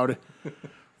crowd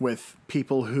with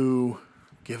people who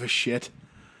give a shit.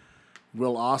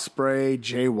 Will Ospreay,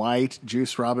 Jay White,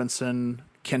 Juice Robinson,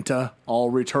 Kenta, all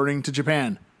returning to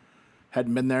Japan.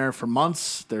 Hadn't been there for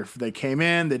months. They came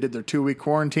in, they did their 2-week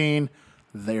quarantine.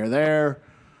 They're there.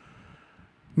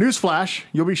 Newsflash,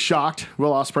 you'll be shocked.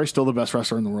 Will Ospreay still the best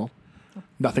wrestler in the world.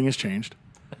 Nothing has changed.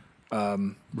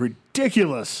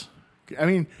 Ridiculous. I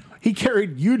mean, he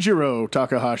carried Yujiro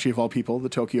Takahashi, of all people, the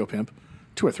Tokyo Pimp,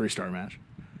 to a 3-star match.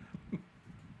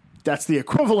 That's the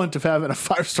equivalent of having a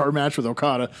 5-star match with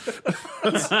Okada.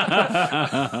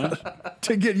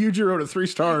 To get Yujiro to 3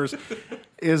 stars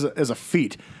is a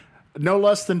feat. No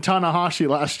less than Tanahashi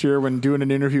last year when doing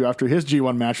an interview after his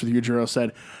G1 match with Yujiro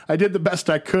said, I did the best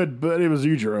I could, but it was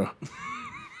Yujiro.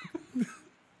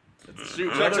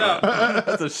 Shoot, brother.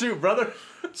 That's a shoot, brother.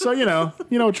 So, you know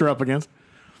what you're up against.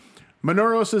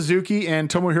 Minoru Suzuki and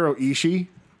Tomohiro Ishii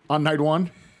on night 1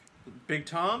 Big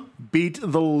Tom? beat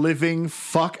the living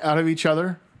fuck out of each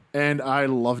other, and I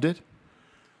loved it.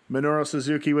 Minoru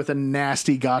Suzuki with a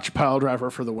nasty gotch pile driver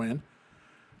for the win.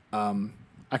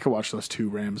 I could watch those 2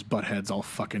 Rams butt heads all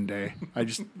fucking day. I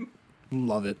just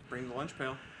love it. Bring the lunch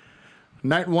pail.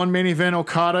 Night 1 main event,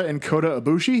 Okada and Kota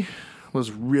Ibushi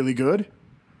was really good.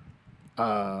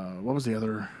 What was the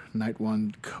other night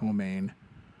 1 co-main?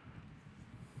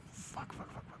 Fuck.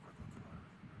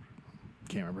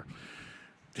 Can't remember.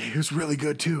 It was really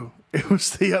good too. It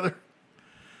was the other.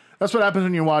 That's what happens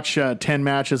when you watch 10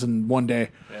 matches in one day.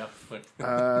 Yeah.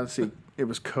 Let's see. It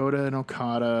was Kota and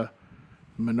Okada,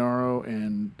 Minoru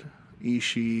and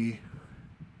Ishii.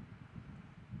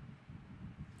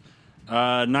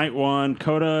 Night 1,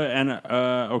 Kota and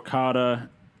Okada,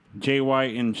 Jay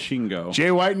White and Shingo.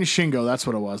 Jay White and Shingo, that's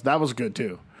what it was. That was good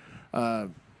too.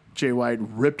 Jay White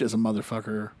ripped as a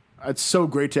motherfucker. It's so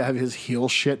great to have his heel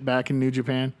shit back in New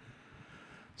Japan.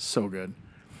 So good.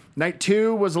 Night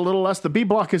 2 was a little less. The B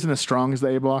block isn't as strong as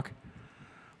the A block.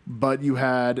 But you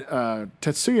had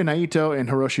Tetsuya Naito and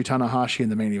Hiroshi Tanahashi in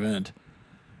the main event.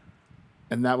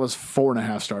 And that was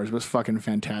 4.5 stars. It was fucking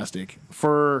fantastic.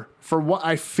 For what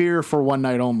I fear for one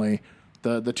night only,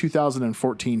 the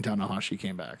 2014 Tanahashi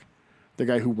came back. The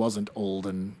guy who wasn't old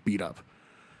and beat up.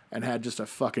 And had just a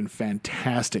fucking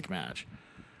fantastic match.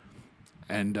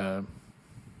 And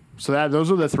so those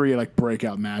are the 3 like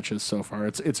breakout matches so far.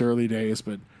 It's early days,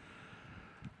 but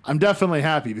I'm definitely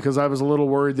happy because I was a little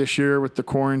worried this year with the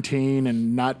quarantine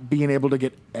and not being able to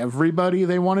get everybody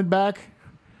they wanted back.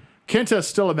 Kenta's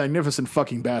still a magnificent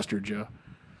fucking bastard, Joe.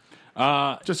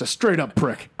 Just a straight up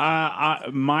prick.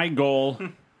 My goal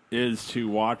is to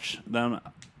watch them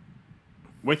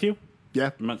with you. Yeah.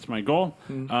 That's my goal.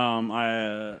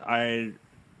 I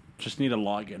just need a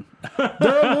login.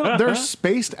 They're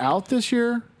spaced out this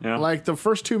year. Yeah. Like the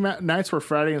first 2 nights were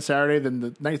Friday and Saturday, then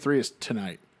the night 3 is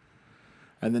tonight.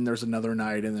 And then there's another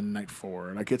night, and then night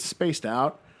 4. Like it's spaced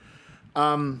out.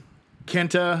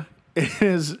 Kenta, in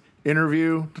his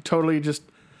interview, totally just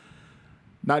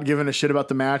not giving a shit about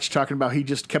the match, talking about he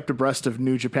just kept abreast of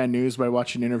New Japan News by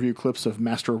watching interview clips of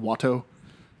Master Wato,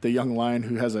 the young lion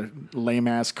who has a lame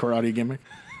ass karate gimmick.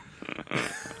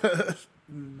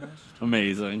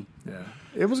 Amazing. Yeah,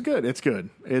 it was good. It's good.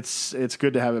 It's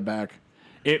good to have it back.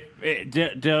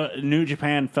 New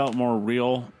Japan felt more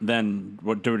real than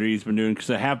what WWE's been doing because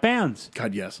they have fans.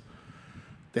 God, yes.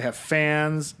 They have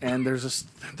fans, and there's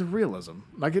the realism.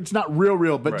 Like, it's not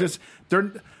real, but Right. just,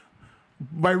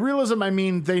 by realism, I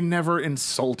mean they never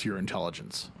insult your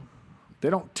intelligence. They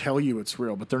don't tell you it's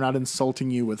real, but they're not insulting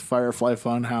you with Firefly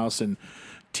Funhouse and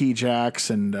T-Jax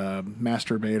and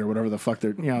Masturbate or whatever the fuck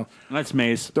they're, That's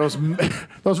Mace. those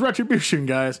Retribution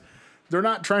guys. They're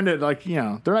not trying to,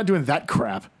 they're not doing that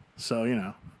crap. So,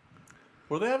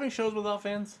 Were they having shows without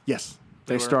fans? yes.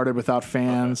 They were? started without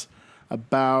fans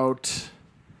about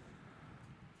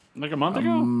Like a month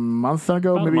ago? month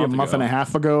ago, About a maybe a month month ago. and a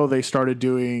half ago, they started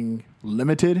doing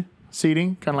limited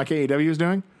seating, kind of like AEW is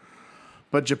doing.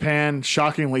 But Japan,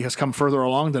 shockingly, has come further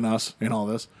along than us in all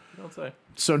this. Don't say.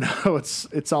 So now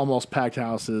it's almost packed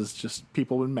houses, just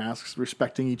people in masks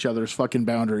respecting each other's fucking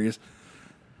boundaries.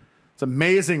 It's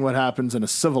amazing what happens in a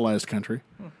civilized country.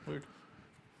 Weird.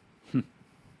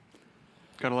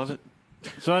 Gotta love it.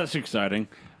 So that's exciting.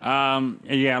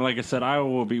 Yeah, like I said, I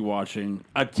will be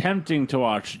attempting to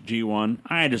watch G1.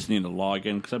 I just need to log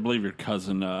in because I believe your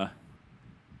cousin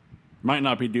might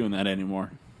not be doing that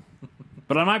anymore.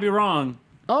 But I might be wrong.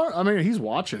 Oh, I mean, he's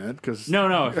watching it because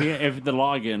No, if the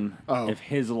login, Oh. if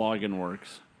his login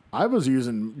works. I was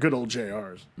using good old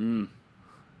JR's.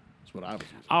 That's what I was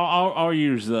using. I'll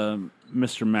use the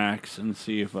Mr. Max and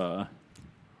see if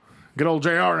Good old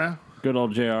JR now. good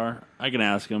old JR. I can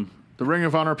ask him. The Ring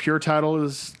of Honor Pure title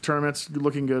is tournament's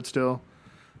looking good still.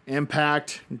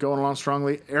 Impact going along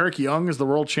strongly. Eric Young is the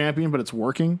world champion, but it's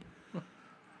working.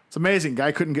 It's amazing.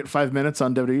 Guy couldn't get 5 minutes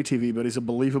on WWE TV, but he's a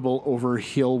believable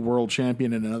over-heel world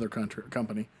champion in another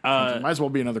company. Might as well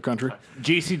be another country.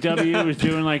 GCW is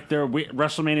doing like their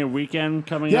WrestleMania weekend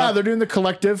coming Yeah, up. they're doing the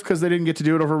collective because they didn't get to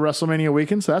do it over WrestleMania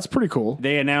weekend, so that's pretty cool.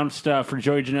 They announced for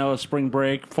Joey Janela Spring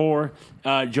Break for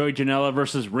Joey Janela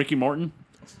versus Ricky Morton.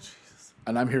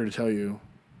 And I'm here to tell you,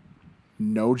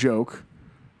 no joke,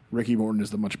 Ricky Morton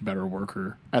is the much better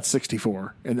worker at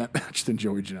 64 in that match than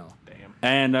Joey Janela. Damn.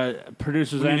 And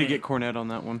producers We need N to get Cornette on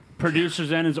that one.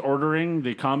 producers N is ordering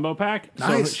the combo pack.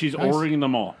 Nice, So she's nice. ordering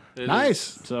them all. It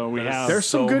Nice. is- So we There's have There's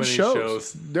some so good many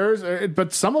shows.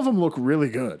 But some of them look really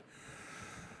good.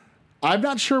 I'm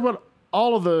not sure what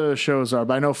all of the shows are,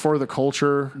 but I know For the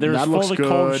Culture. there's that For looks the good.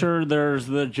 Culture. There's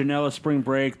the Janela Spring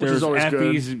Break. is There's always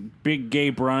Effie's Big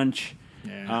Gay Brunch.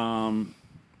 Yeah.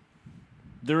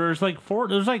 There's like four.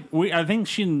 There's like I think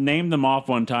she named them off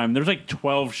one time. There's like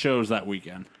 12 shows that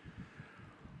weekend,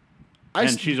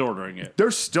 and she's ordering it.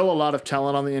 There's still a lot of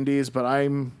talent on the indies, but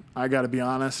I got to be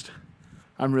honest,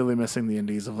 I'm really missing the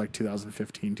indies of like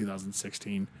 2015,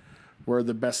 2016, where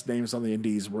the best names on the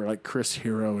indies were like Chris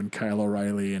Hero and Kyle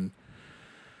O'Reilly and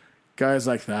guys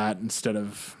like that instead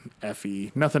of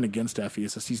Effie. Nothing against Effie,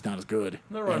 it's just he's not as good.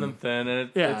 They're running thin, and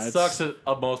Yeah, it it's- sucks that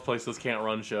most places can't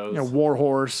run shows. You know,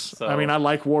 Warhorse. So- I mean, I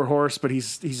like Warhorse, but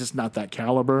he's just not that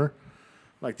caliber.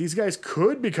 Like these guys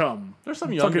could become There's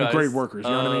some young fucking guys. great workers. You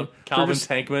know what I mean? Calvin They're just-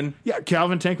 Tankman. Yeah,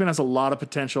 Calvin Tankman has a lot of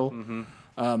potential.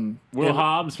 Will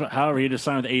Hobbs, however, he just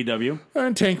signed with AEW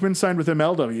And Tankman signed with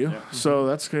MLW, so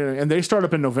that's good. And they start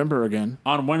up in November again.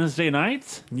 on Wednesday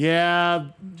nights. Yeah,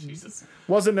 Jesus.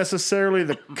 wasn't necessarily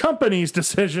the company's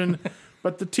decision,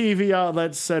 but the TV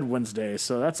outlet said Wednesday,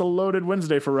 so that's a loaded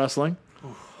Wednesday for wrestling.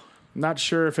 Not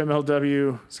sure if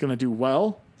MLW is going to do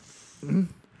well,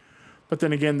 but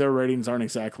then again, their ratings aren't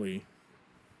exactly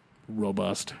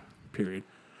robust. Period.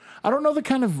 I don't know the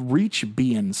kind of reach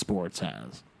BN Sports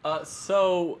has.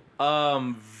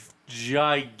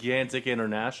 Gigantic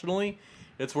internationally.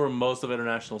 It's where most of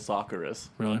international soccer is.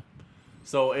 Really?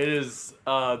 So it is,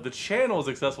 the channel is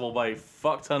accessible by a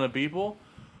fuck ton of people.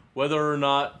 Whether or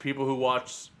not people who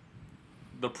watch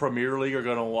the Premier League are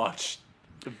going to watch,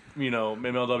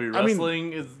 MLW I mean,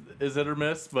 wrestling is hit or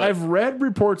miss. But I've read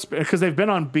reports because they've been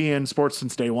on BN Sports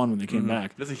since day one when they came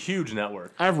back. it's a huge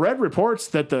network. I've read reports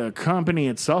that the company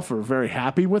itself are very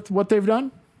happy with what they've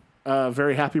done,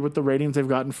 very happy with the ratings they've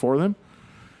gotten for them,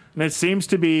 and it seems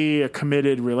to be a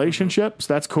committed relationship.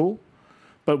 So that's cool.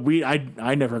 But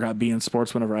I never got BN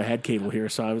Sports whenever I had cable here,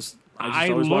 so I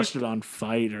always watched it on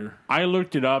Fight or. I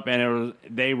looked it up, and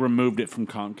they removed it from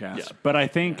Comcast. Yeah. But I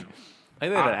think. I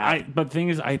think that But the thing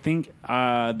is, I think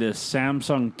the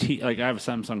Samsung I have a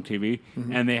Samsung TV,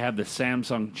 and they have the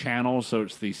Samsung channel, so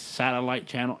it's the satellite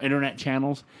channel, internet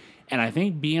channels, and I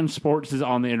think BN Sports is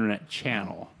on the internet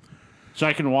channel, so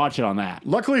I can watch it on that.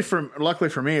 Luckily for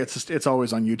me, it's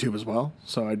always on YouTube as well.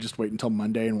 So I just wait until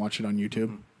Monday and watch it on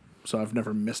YouTube. So I've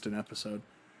never missed an episode.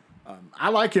 I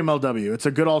like MLW. It's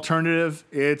a good alternative.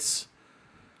 It's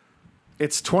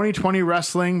 2020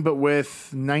 wrestling, but with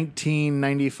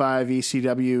 1995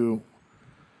 ECW.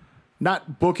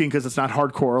 Not booking because it's not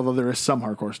hardcore, although there is some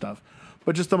hardcore stuff.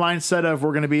 But just the mindset of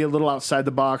we're going to be a little outside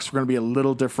the box. We're going to be a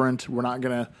little different. We're not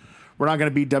going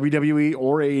to be WWE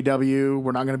or AEW.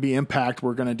 We're not going to be Impact.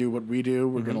 We're going to do what we do.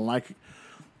 We're going to like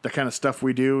the kind of stuff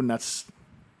we do, and that's.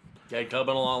 Yeah, come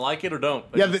along, like it or don't.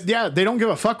 They don't give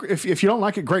a fuck. If you don't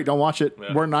like it, great, don't watch it.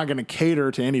 Yeah. We're not going to cater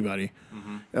to anybody.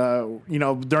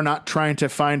 They're not trying to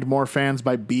find more fans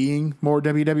by being more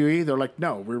WWE. They're like,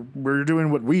 no, we're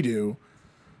doing what we do,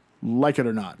 like it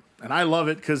or not. And I love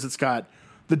it because it's got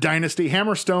the Dynasty,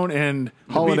 Hammerstone, and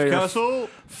Holiday Beef are Castle.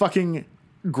 fucking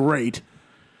great.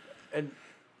 And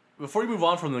before you move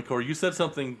on from the core, you said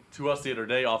something to us the other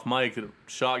day off mic that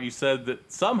shocked. You said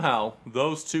that somehow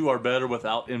those two are better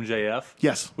without MJF.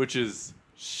 Yes. Which is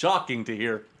shocking to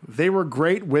hear. They were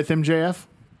great with MJF,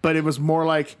 but it was more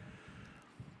like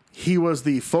he was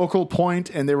the focal point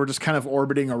and they were just kind of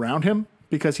orbiting around him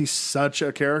because he's such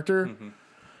a character.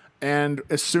 And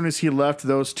as soon as he left,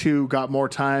 those two got more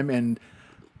time and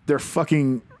they're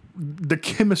fucking. The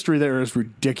chemistry there is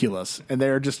ridiculous and they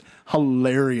are just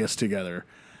hilarious together.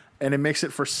 And it makes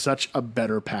it for such a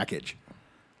better package.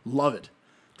 Love it.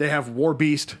 They have War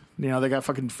Beast. They got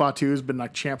fucking Fatu's been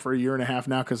like champ for a year and a half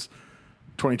now because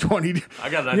 2020. I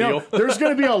got an idea. There's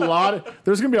going to be a lot.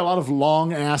 There's going to be a lot of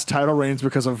long ass title reigns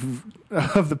because of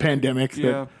the pandemic. that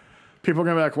Yeah. people are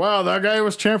going to be like, "Wow, that guy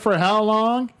was champ for how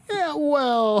long?" Yeah,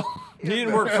 well, He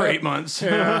didn't work for 8 months.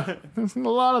 a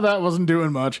lot of that wasn't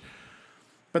doing much.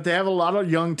 But they have a lot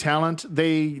of young talent.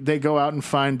 They go out and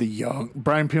find the young.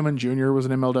 Brian Pillman Jr. was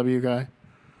an MLW guy.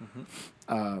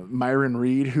 Myron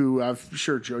Reed, who I'm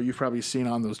sure, Joe, you've probably seen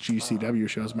on those GCW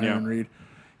shows. Myron Reed.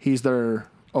 He's their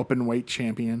open weight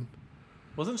champion.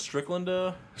 Wasn't Strickland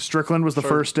Strickland was the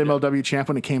first MLW champ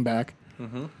when he came back.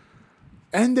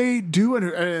 And they do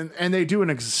an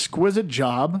exquisite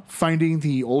job finding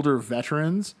the older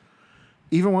veterans,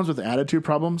 even ones with attitude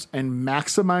problems, and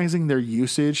maximizing their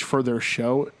usage for their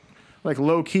show like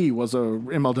low key was a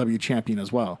MLW champion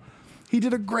as well. He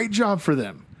did a great job for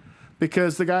them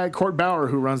because the guy Court Bauer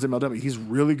who runs MLW, he's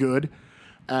really good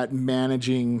at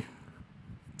managing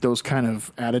those kind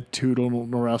of attitudinal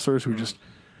wrestlers who just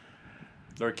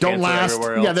They're don't cancer last.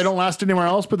 everywhere else. Yeah, they don't last anywhere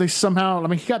else, but they somehow. I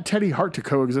mean, he got Teddy Hart to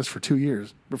coexist for 2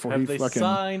 years before Have he they fucking.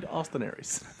 signed Austin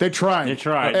Aries? They tried. They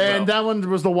tried. and Well. that one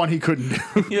was the one he couldn't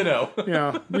do. You know.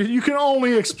 Yeah, you can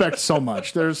only expect so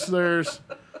much. There's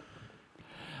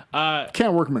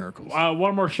can't work miracles.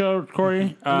 One more show,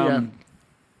 Corey.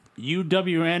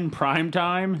 UWN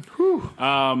Primetime.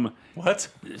 What?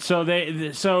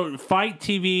 So Fight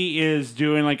TV is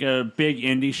doing like a big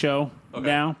indie show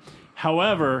now.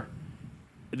 However,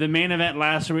 the main event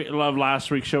last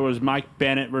week's show was Mike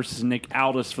Bennett versus Nick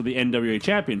Aldis for the NWA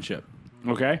Championship.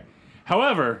 Okay.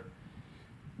 However,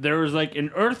 there was like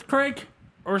an earthquake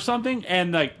or something,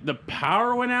 and like the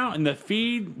power went out and the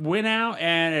feed went out,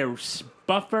 and it was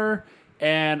buffer.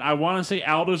 And I want to say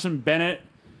Aldis and Bennett,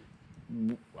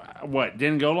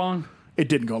 didn't go long? It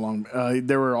didn't go long.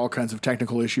 There were all kinds of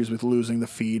technical issues with losing the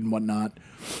feed and whatnot.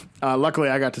 Luckily,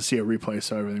 I got to see a replay,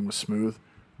 so everything was smooth.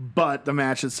 But the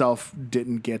match itself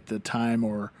didn't get the time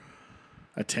or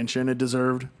attention it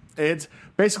deserved. It's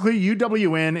basically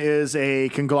UWN is a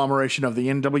conglomeration of the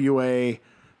NWA,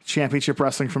 Championship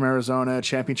Wrestling from Arizona,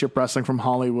 Championship Wrestling from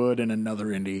Hollywood, and another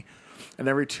indie. And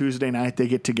every Tuesday night they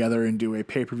get together and do a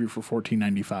pay-per-view for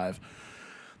 $14.95.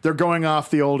 They're going off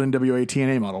the old NWA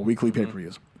TNA model, weekly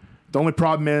pay-per-views. The only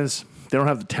problem is they don't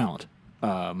have the talent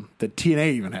that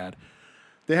TNA even had.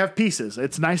 They have pieces.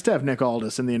 It's nice to have Nick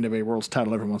Aldis in the NWA World's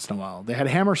title every once in a while. They had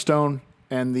Hammerstone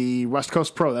and the West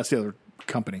Coast Pro. That's the other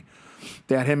company.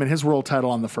 They had him in his world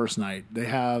title on the first night.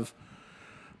 But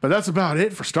that's about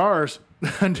it for stars.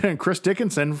 And then Chris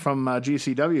Dickinson from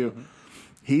GCW,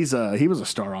 he was a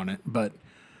star on it, but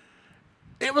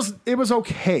it was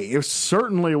okay. It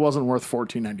certainly wasn't worth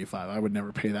 $14.95. I would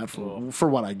never pay that for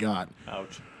what I got.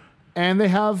 Ouch. And they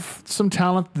have some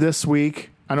talent this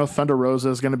week. I know Thunder Rosa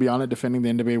is going to be on it defending the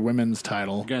NWA Women's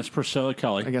title Against Priscilla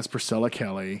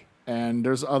Kelly. And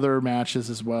there's other matches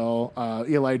as well.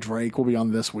 Eli Drake will be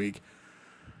on this week.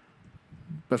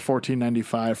 But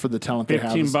 $14.95 for the talent they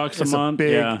have. $15 a is month.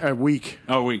 a week.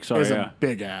 Oh, week. Sorry. Is a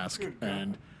big ask.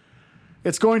 And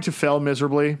it's going to fail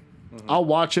miserably. I'll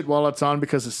watch it while it's on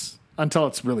because until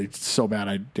it's really so bad,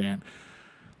 I can't.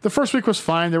 The first week was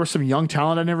fine. There was some young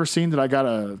talent I'd never seen that I got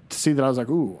to see that I was like,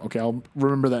 ooh, okay, I'll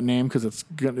remember that name because it's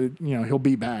gonna, he'll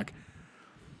be back.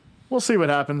 We'll see what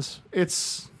happens. It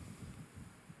is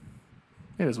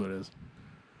what it is.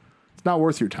 It's not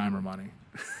worth your time or money.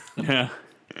 Yeah.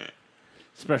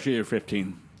 Especially at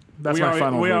 15. That's my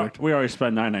final verdict. We already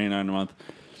spend $9.99 a month.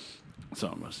 So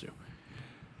I must do.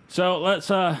 So let's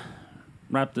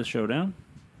wrap this show down.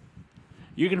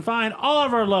 You can find all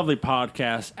of our lovely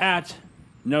podcasts at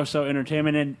No So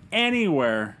Entertainment and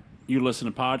anywhere you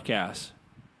listen to podcasts.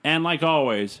 And like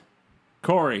always,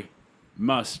 Corey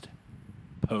must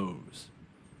pose.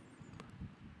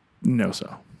 No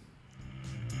so.